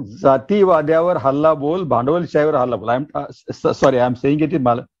 जातीवाद्यावर हल्ला बोल, भांडवलशाहीवर हल्ला बोल. I'm saying it in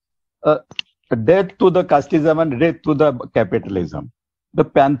Malayalam. death to the casteism and death to the capitalism. The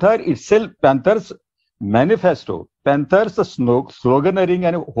Panthers manifesto, Panthers sloganeering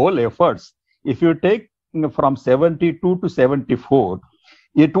and whole efforts, if you take from 72 to 74,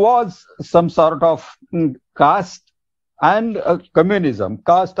 it was some sort of caste and communism,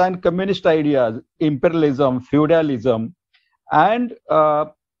 caste and communist ideas, imperialism, feudalism, and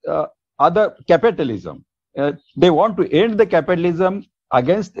other capitalism. They want to end the capitalism,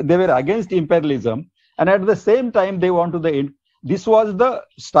 they were against imperialism, and at the same time they want to end. This was the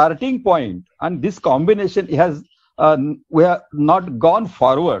starting point, and this combination has we have not gone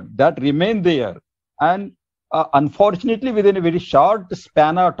forward. That remained there, and unfortunately, within a very short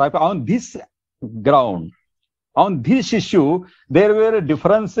span of time, on this ground, on this issue, there were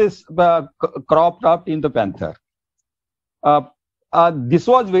differences cropped up in the Panther. This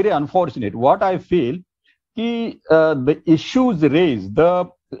was very unfortunate. What I feel, the issues raised, the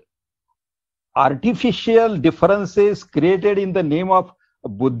artificial differences created in the name of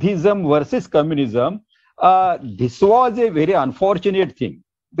Buddhism versus communism, this was a very unfortunate thing.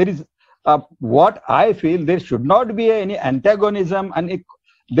 There is what I feel, there should not be any antagonism and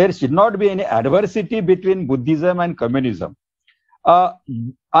there should not be any adversity between Buddhism and communism.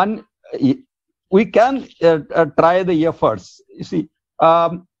 And we can try the efforts. You see,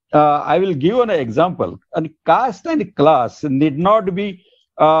 I will give an example. And caste and class need not be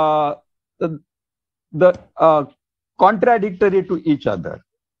contradictory to each other.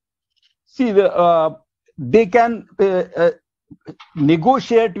 See, they can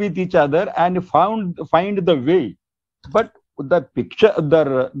negotiate with each other and find the way, but the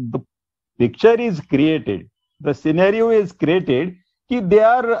picture is created, the scenario is created, they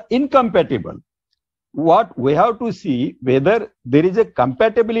are incompatible. What we have to see, whether there is a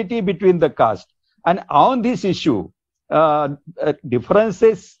compatibility between the caste, and on this issue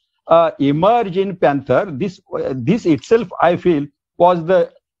differences emerge in Panther. This itself, I feel, was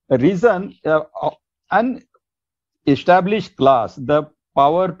the reason. An established class, the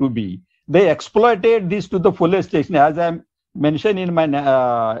power to be, they exploited this to the fullest extent, as I mentioned in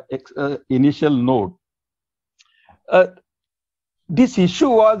my initial note. This issue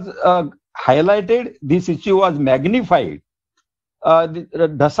was highlighted, this issue was magnified.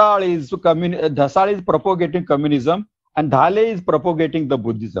 Dhasal is propagating communism and Dhale is propagating the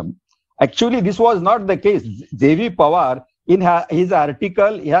Buddhism. Actually, this was not the case. J.V. Pawar, in his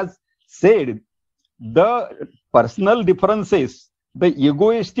article, he has said the personal differences, the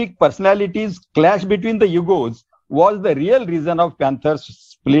egoistic personalities clash between the egos was the real reason of Panther's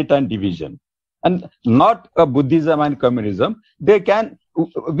split and division, and not Buddhism and communism. They can,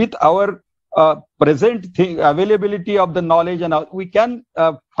 with our present availability of the knowledge, and we can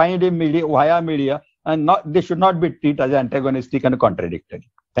find a media via media, and they should not be treated as antagonistic and contradictory.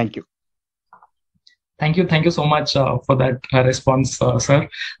 Thank you. Thank you so much for that response, sir.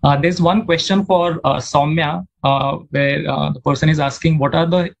 There's one question for Soumya, where the person is asking, what are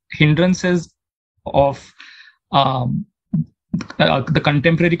the hindrances of the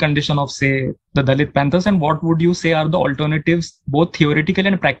contemporary condition of, say, the Dalit Panthers, and what would you say are the alternatives, both theoretically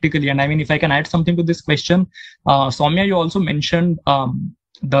and practically? And I mean, if I can add something to this question, Soumya, you also mentioned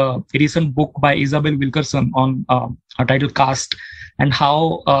the recent book by Isabel Wilkerson on titled Caste, and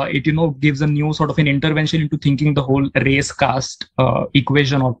how it gives a new sort of an intervention into thinking the whole race caste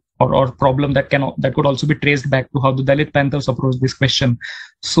equation or problem that could also be traced back to how the Dalit Panthers approach this question.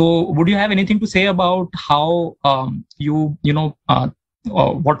 So would you have anything to say about how what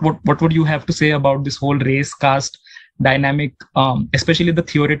would you have to say about this whole race caste dynamic, especially the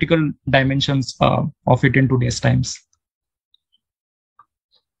theoretical dimensions of it in today's times?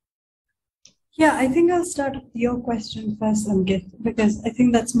 Yeah, I think I'll start with your question first, Ankit, because I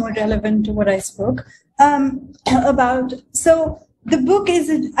think that's more relevant to what I spoke about. So the book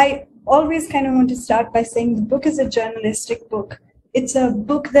I always kind of want to start by saying the book is a journalistic book. It's a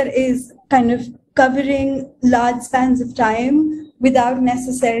book that is kind of covering large spans of time without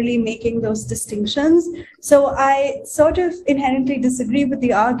necessarily making those distinctions. So I sort of inherently disagree with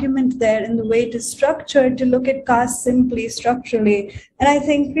the argument there in the way it is structured to look at caste simply structurally. And I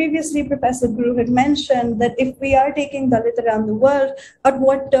think previously Professor Guru had mentioned that if we are taking Dalit around the world, at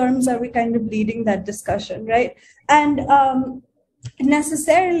what terms are we kind of leading that discussion, right? And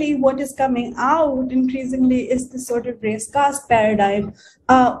necessarily what is coming out increasingly is the sort of race caste paradigm.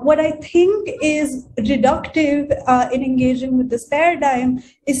 What I think is reductive in engaging with this paradigm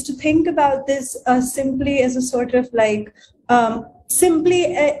is to think about this simply as a sort of like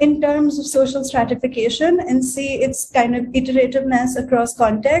simply in terms of social stratification and see its kind of iterativeness across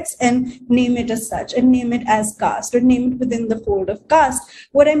context and name it as such and name it as caste or name it within the fold of caste.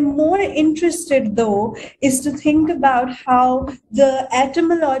 What I'm more interested, though, is to think about how the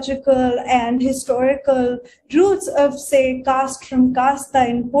etymological and historical roots of, say, caste from casta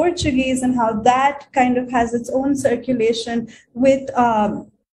in Portuguese and how that kind of has its own circulation with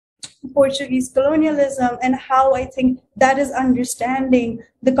Portuguese colonialism, and how I think that is understanding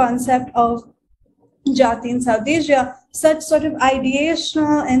the concept of Jati in South Asia. Such sort of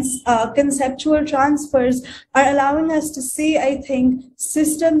ideational and conceptual transfers are allowing us to see, I think,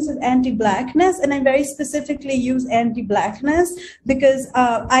 systems of anti-Blackness, and I very specifically use anti-Blackness because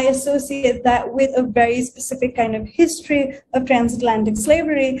I associate that with a very specific kind of history of transatlantic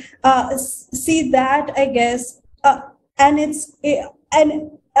slavery. See that, I guess,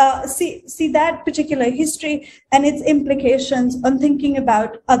 see that particular history and its implications on thinking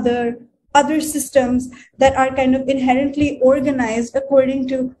about other systems that are kind of inherently organized according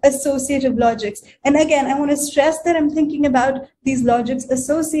to associative logics. And again, I want to stress that I'm thinking about these logics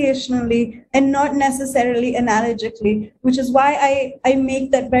associationally and not necessarily analogically, which is why I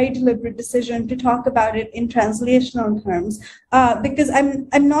make that very deliberate decision to talk about it in translational terms, because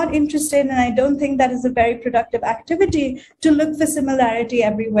I'm not interested, and I don't think that is a very productive activity to look for similarity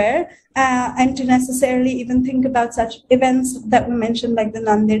everywhere, and to necessarily even think about such events that we mentioned, like the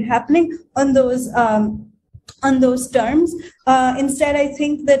Nanded happening on those terms. Instead, I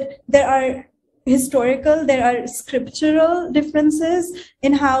think that there are scriptural differences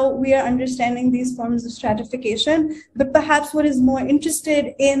in how we are understanding these forms of stratification. But perhaps what is more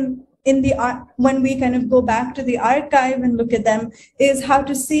interested in the art, when we kind of go back to the archive and look at them, is how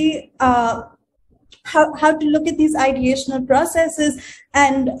to see how to look at these ideational processes,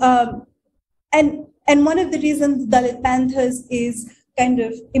 and one of the reasons Dalit Panthers is kind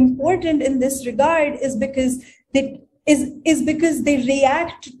of important in this regard is because they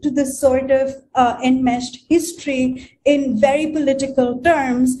react to this sort of enmeshed history in very political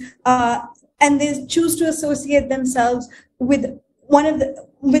terms, and they choose to associate themselves with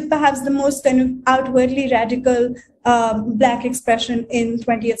perhaps the most kind of outwardly radical Black expression in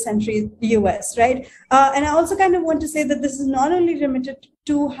 20th century US, right? And I also kind of want to say that this is not only limited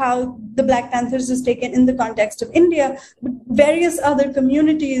to how the Black Panthers is taken in the context of India, but various other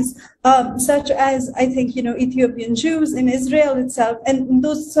communities, such as, I think, Ethiopian Jews in Israel itself, and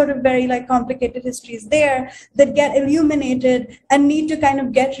those sort of very complicated histories there that get illuminated and need to kind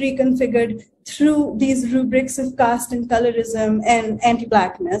of get reconfigured through these rubrics of caste and colorism and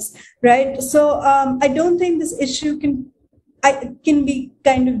anti-Blackness, right? So I don't think this issue can be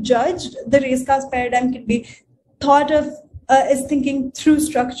kind of judged. The race caste paradigm can be thought of as thinking through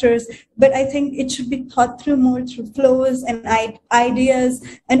structures, but I think it should be thought through more through flows and ideas,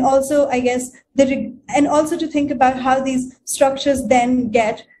 and also, I guess, and also to think about how these structures then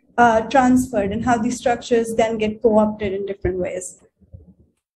get transferred and how these structures then get co-opted in different ways.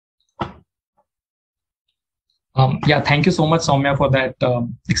 Yeah, thank you so much, Soumya, for that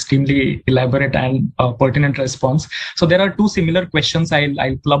extremely elaborate and pertinent response. So there are two similar questions.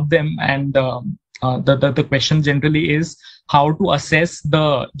 I'll club them, and the question generally is how to assess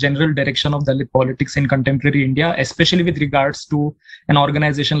the general direction of Dalit politics in contemporary India, especially with regards to an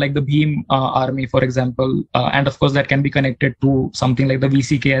organization like the Bhim Army, for example, and of course that can be connected to something like the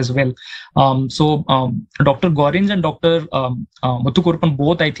VCK as well. So Dr. Gorringe and Dr. Muthukaruppan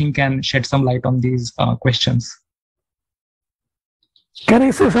both, I think, can shed some light on these questions. Can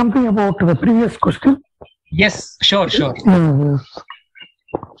I say something about the previous question? Yes, sure.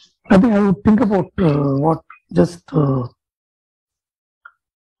 I think I would think about what just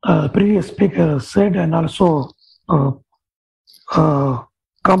previous speaker said, and also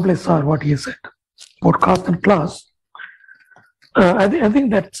complex or what he said about caste and class. I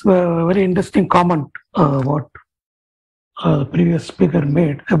think that's a very interesting comment what the previous speaker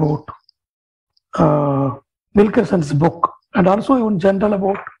made about Wilkerson's book, and also in general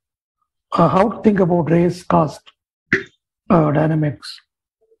about how to think about race, caste dynamics.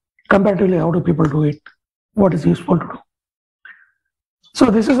 Comparatively, how do people do it? What is useful to do?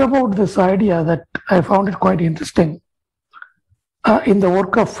 So this is about this idea that I found it quite interesting in the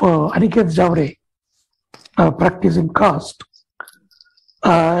work of Aniket Javre, Practice in Caste,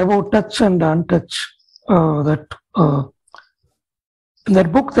 about touch and untouch. In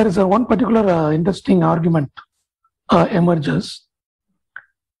that book, there is one particular interesting argument emerges.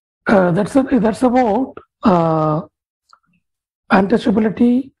 That's about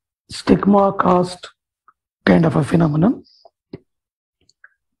untouchability, stigma, caste kind of a phenomenon.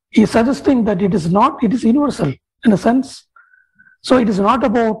 He is suggesting that it is universal in a sense So it is not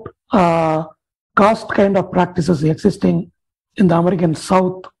about caste kind of practices existing in the American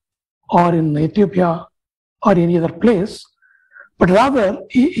South or in Ethiopia or any other place, but rather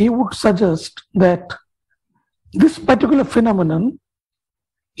he would suggest that this particular phenomenon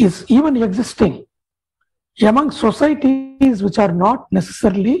is even existing among societies which are not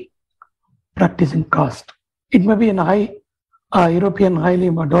necessarily practicing caste. It may be in a high European, highly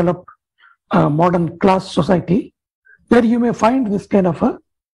developed modern class society where you may find this kind of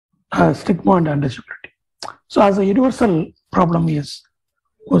a stigma and undesirability. So as a universal problem is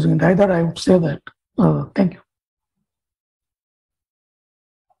posing either, I would say that. Thank you.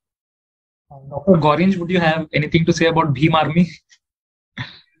 Dr. Gorringe, would you have anything to say about Bhim Army?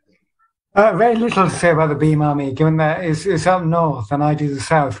 Very little to say about the Bhim Army, given that it's up north and I do the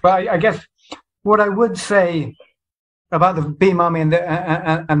south. But I guess what I would say about the Bhim Army and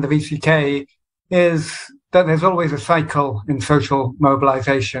the VCK is that there's always a cycle in social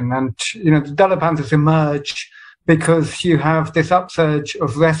mobilization, and the Dalit Panthers emerge because you have this upsurge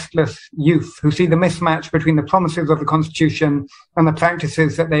of restless youth who see the mismatch between the promises of the Constitution and the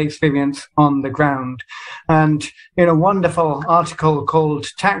practices that they experience on the ground. And in a wonderful article called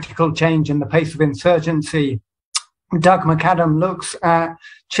Tactical Change in the Pace of Insurgency, Doug McAdam looks at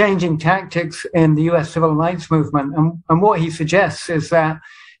changing tactics in the US civil rights movement. And what he suggests is that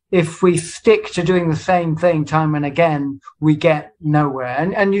if we stick to doing the same thing time and again, we get nowhere.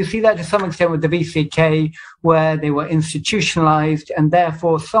 And you see that to some extent with the VCK, where they were institutionalized and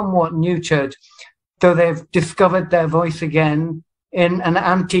therefore somewhat neutered, though they've discovered their voice again in an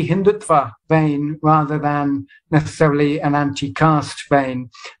anti-Hindutva vein rather than necessarily an anti-caste vein.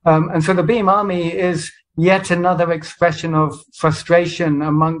 And so the Bhim Army is yet another expression of frustration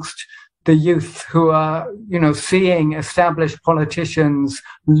amongst the youth who are, seeing established politicians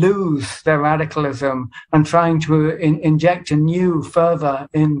lose their radicalism and trying to inject a new fervor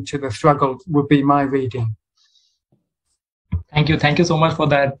into the struggle would be my reading. Thank you. Thank you so much for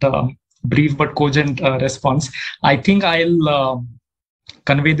that brief but cogent response. I think I'll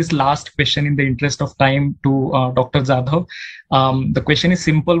convey this last question in the interest of time to Dr. Jadhav. The question is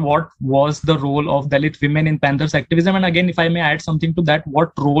simple. What was the role of Dalit women in Panthers activism? And again, if I may add something to that,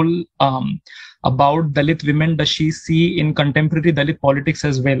 what role about Dalit women does she see in contemporary Dalit politics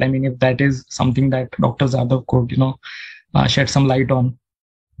as well? I mean, if that is something that Dr. Jadhav could, shed some light on.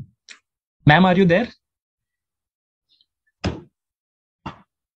 Ma'am, are you there?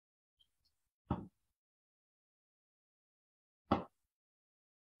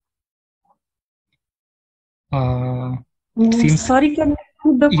 Sorry, can you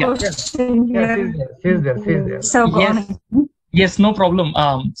repeat the question? She's there. So Yes, no problem.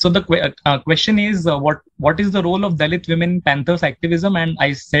 So the question is, what is the role of Dalit women in Panthers activism? And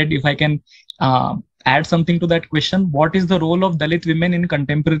I said, if I can add something to that question, what is the role of Dalit women in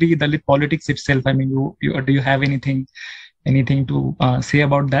contemporary Dalit politics itself? I mean, do you have anything to say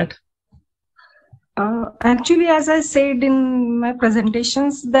about that? Actually, as I said in my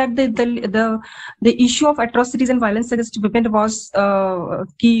presentations, that the issue of atrocities and violence against women was a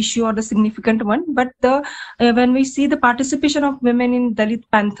key issue or the significant one. But when we see the participation of women in Dalit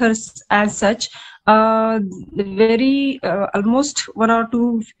Panthers as such, almost one or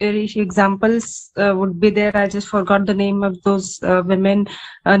two examples would be there. I just forgot the name of those women,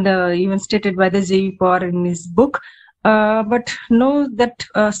 and even stated by the J.V. Kaur in his book. But know that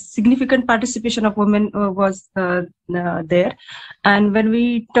significant participation of women was there. And when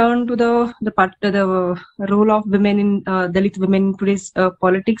we turn to the role of women in Dalit women in today's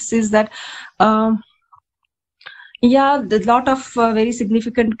politics, is that a lot of very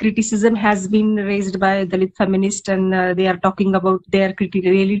significant criticism has been raised by Dalit feminists, and they are talking about, they are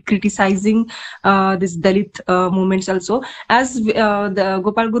really criticizing this Dalit movements also. As the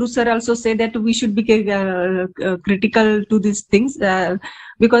Gopal Guru sir also said that we should be critical to these things,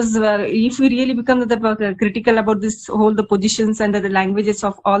 because if we really become critical about this whole the positions and the languages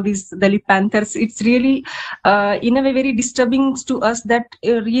of all these Dalit Panthers, it's really in a way very disturbing to us that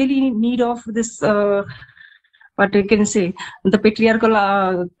really need of this what I can say, the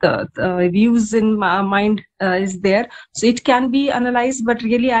patriarchal views in my mind is there. So it can be analyzed, but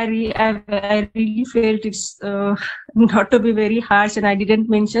really I really felt it's not to be very harsh, and I didn't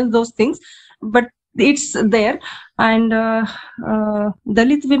mention those things, but it's there. And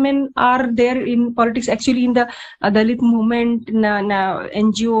Dalit women are there in politics, actually in the Dalit movement,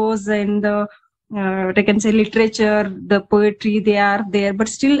 NGOs and the I can say literature, the poetry, they are there, but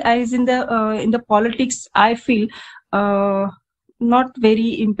still as in the politics, I feel not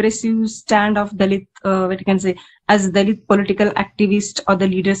very impressive stand of Dalit, what I can say, as Dalit political activist or the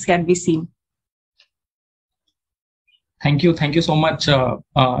leaders can be seen. Thank you so much,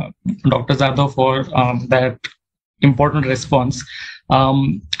 Dr. Jadhav, for that important response.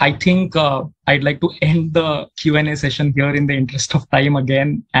 I think I'd like to end the Q&A session here in the interest of time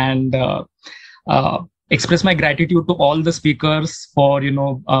again, and express my gratitude to all the speakers for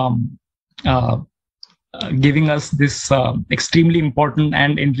giving us this extremely important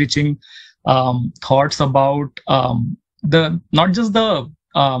and enriching thoughts about not just the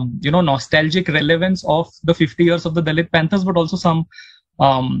nostalgic relevance of the 50 years of the Dalit Panthers, but also some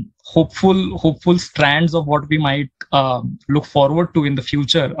hopeful strands of what we might look forward to in the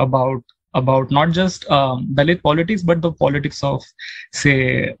future about not just Dalit politics, but the politics of,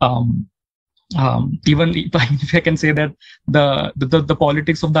 say, even if I can say that the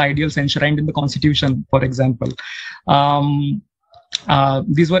politics of the ideals enshrined in the Constitution, for example.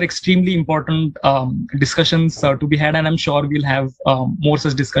 These were extremely important discussions to be had, and I'm sure we'll have more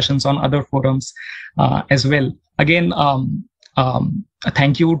such discussions on other forums as well. Again,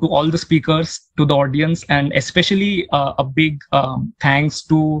 thank you to all the speakers, to the audience, and especially a big thanks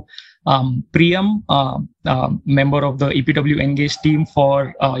to Priyam, member of the EPW Engage team,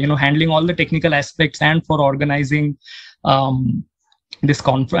 for handling all the technical aspects and for organizing this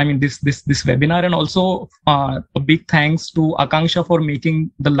webinar, and also a big thanks to Akanksha for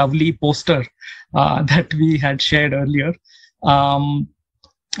making the lovely poster that we had shared earlier.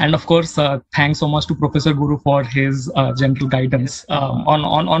 And of course, thanks so much to Professor Guru for his gentle guidance.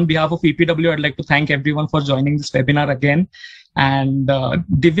 On behalf of EPW, I'd like to thank everyone for joining this webinar again. And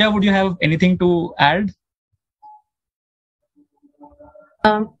Divya, would you have anything to add?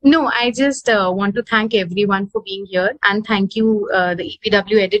 No, I just want to thank everyone for being here, and thank you, the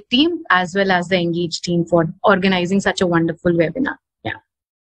EPW Edit team, as well as the Engage team, for organizing such a wonderful webinar.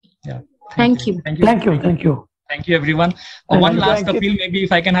 Yeah. Thank you. Thank you, everyone. One last appeal, maybe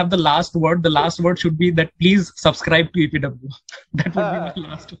if I can have the last word. The last word should be that please subscribe to EPW. That would be my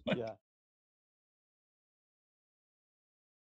last word.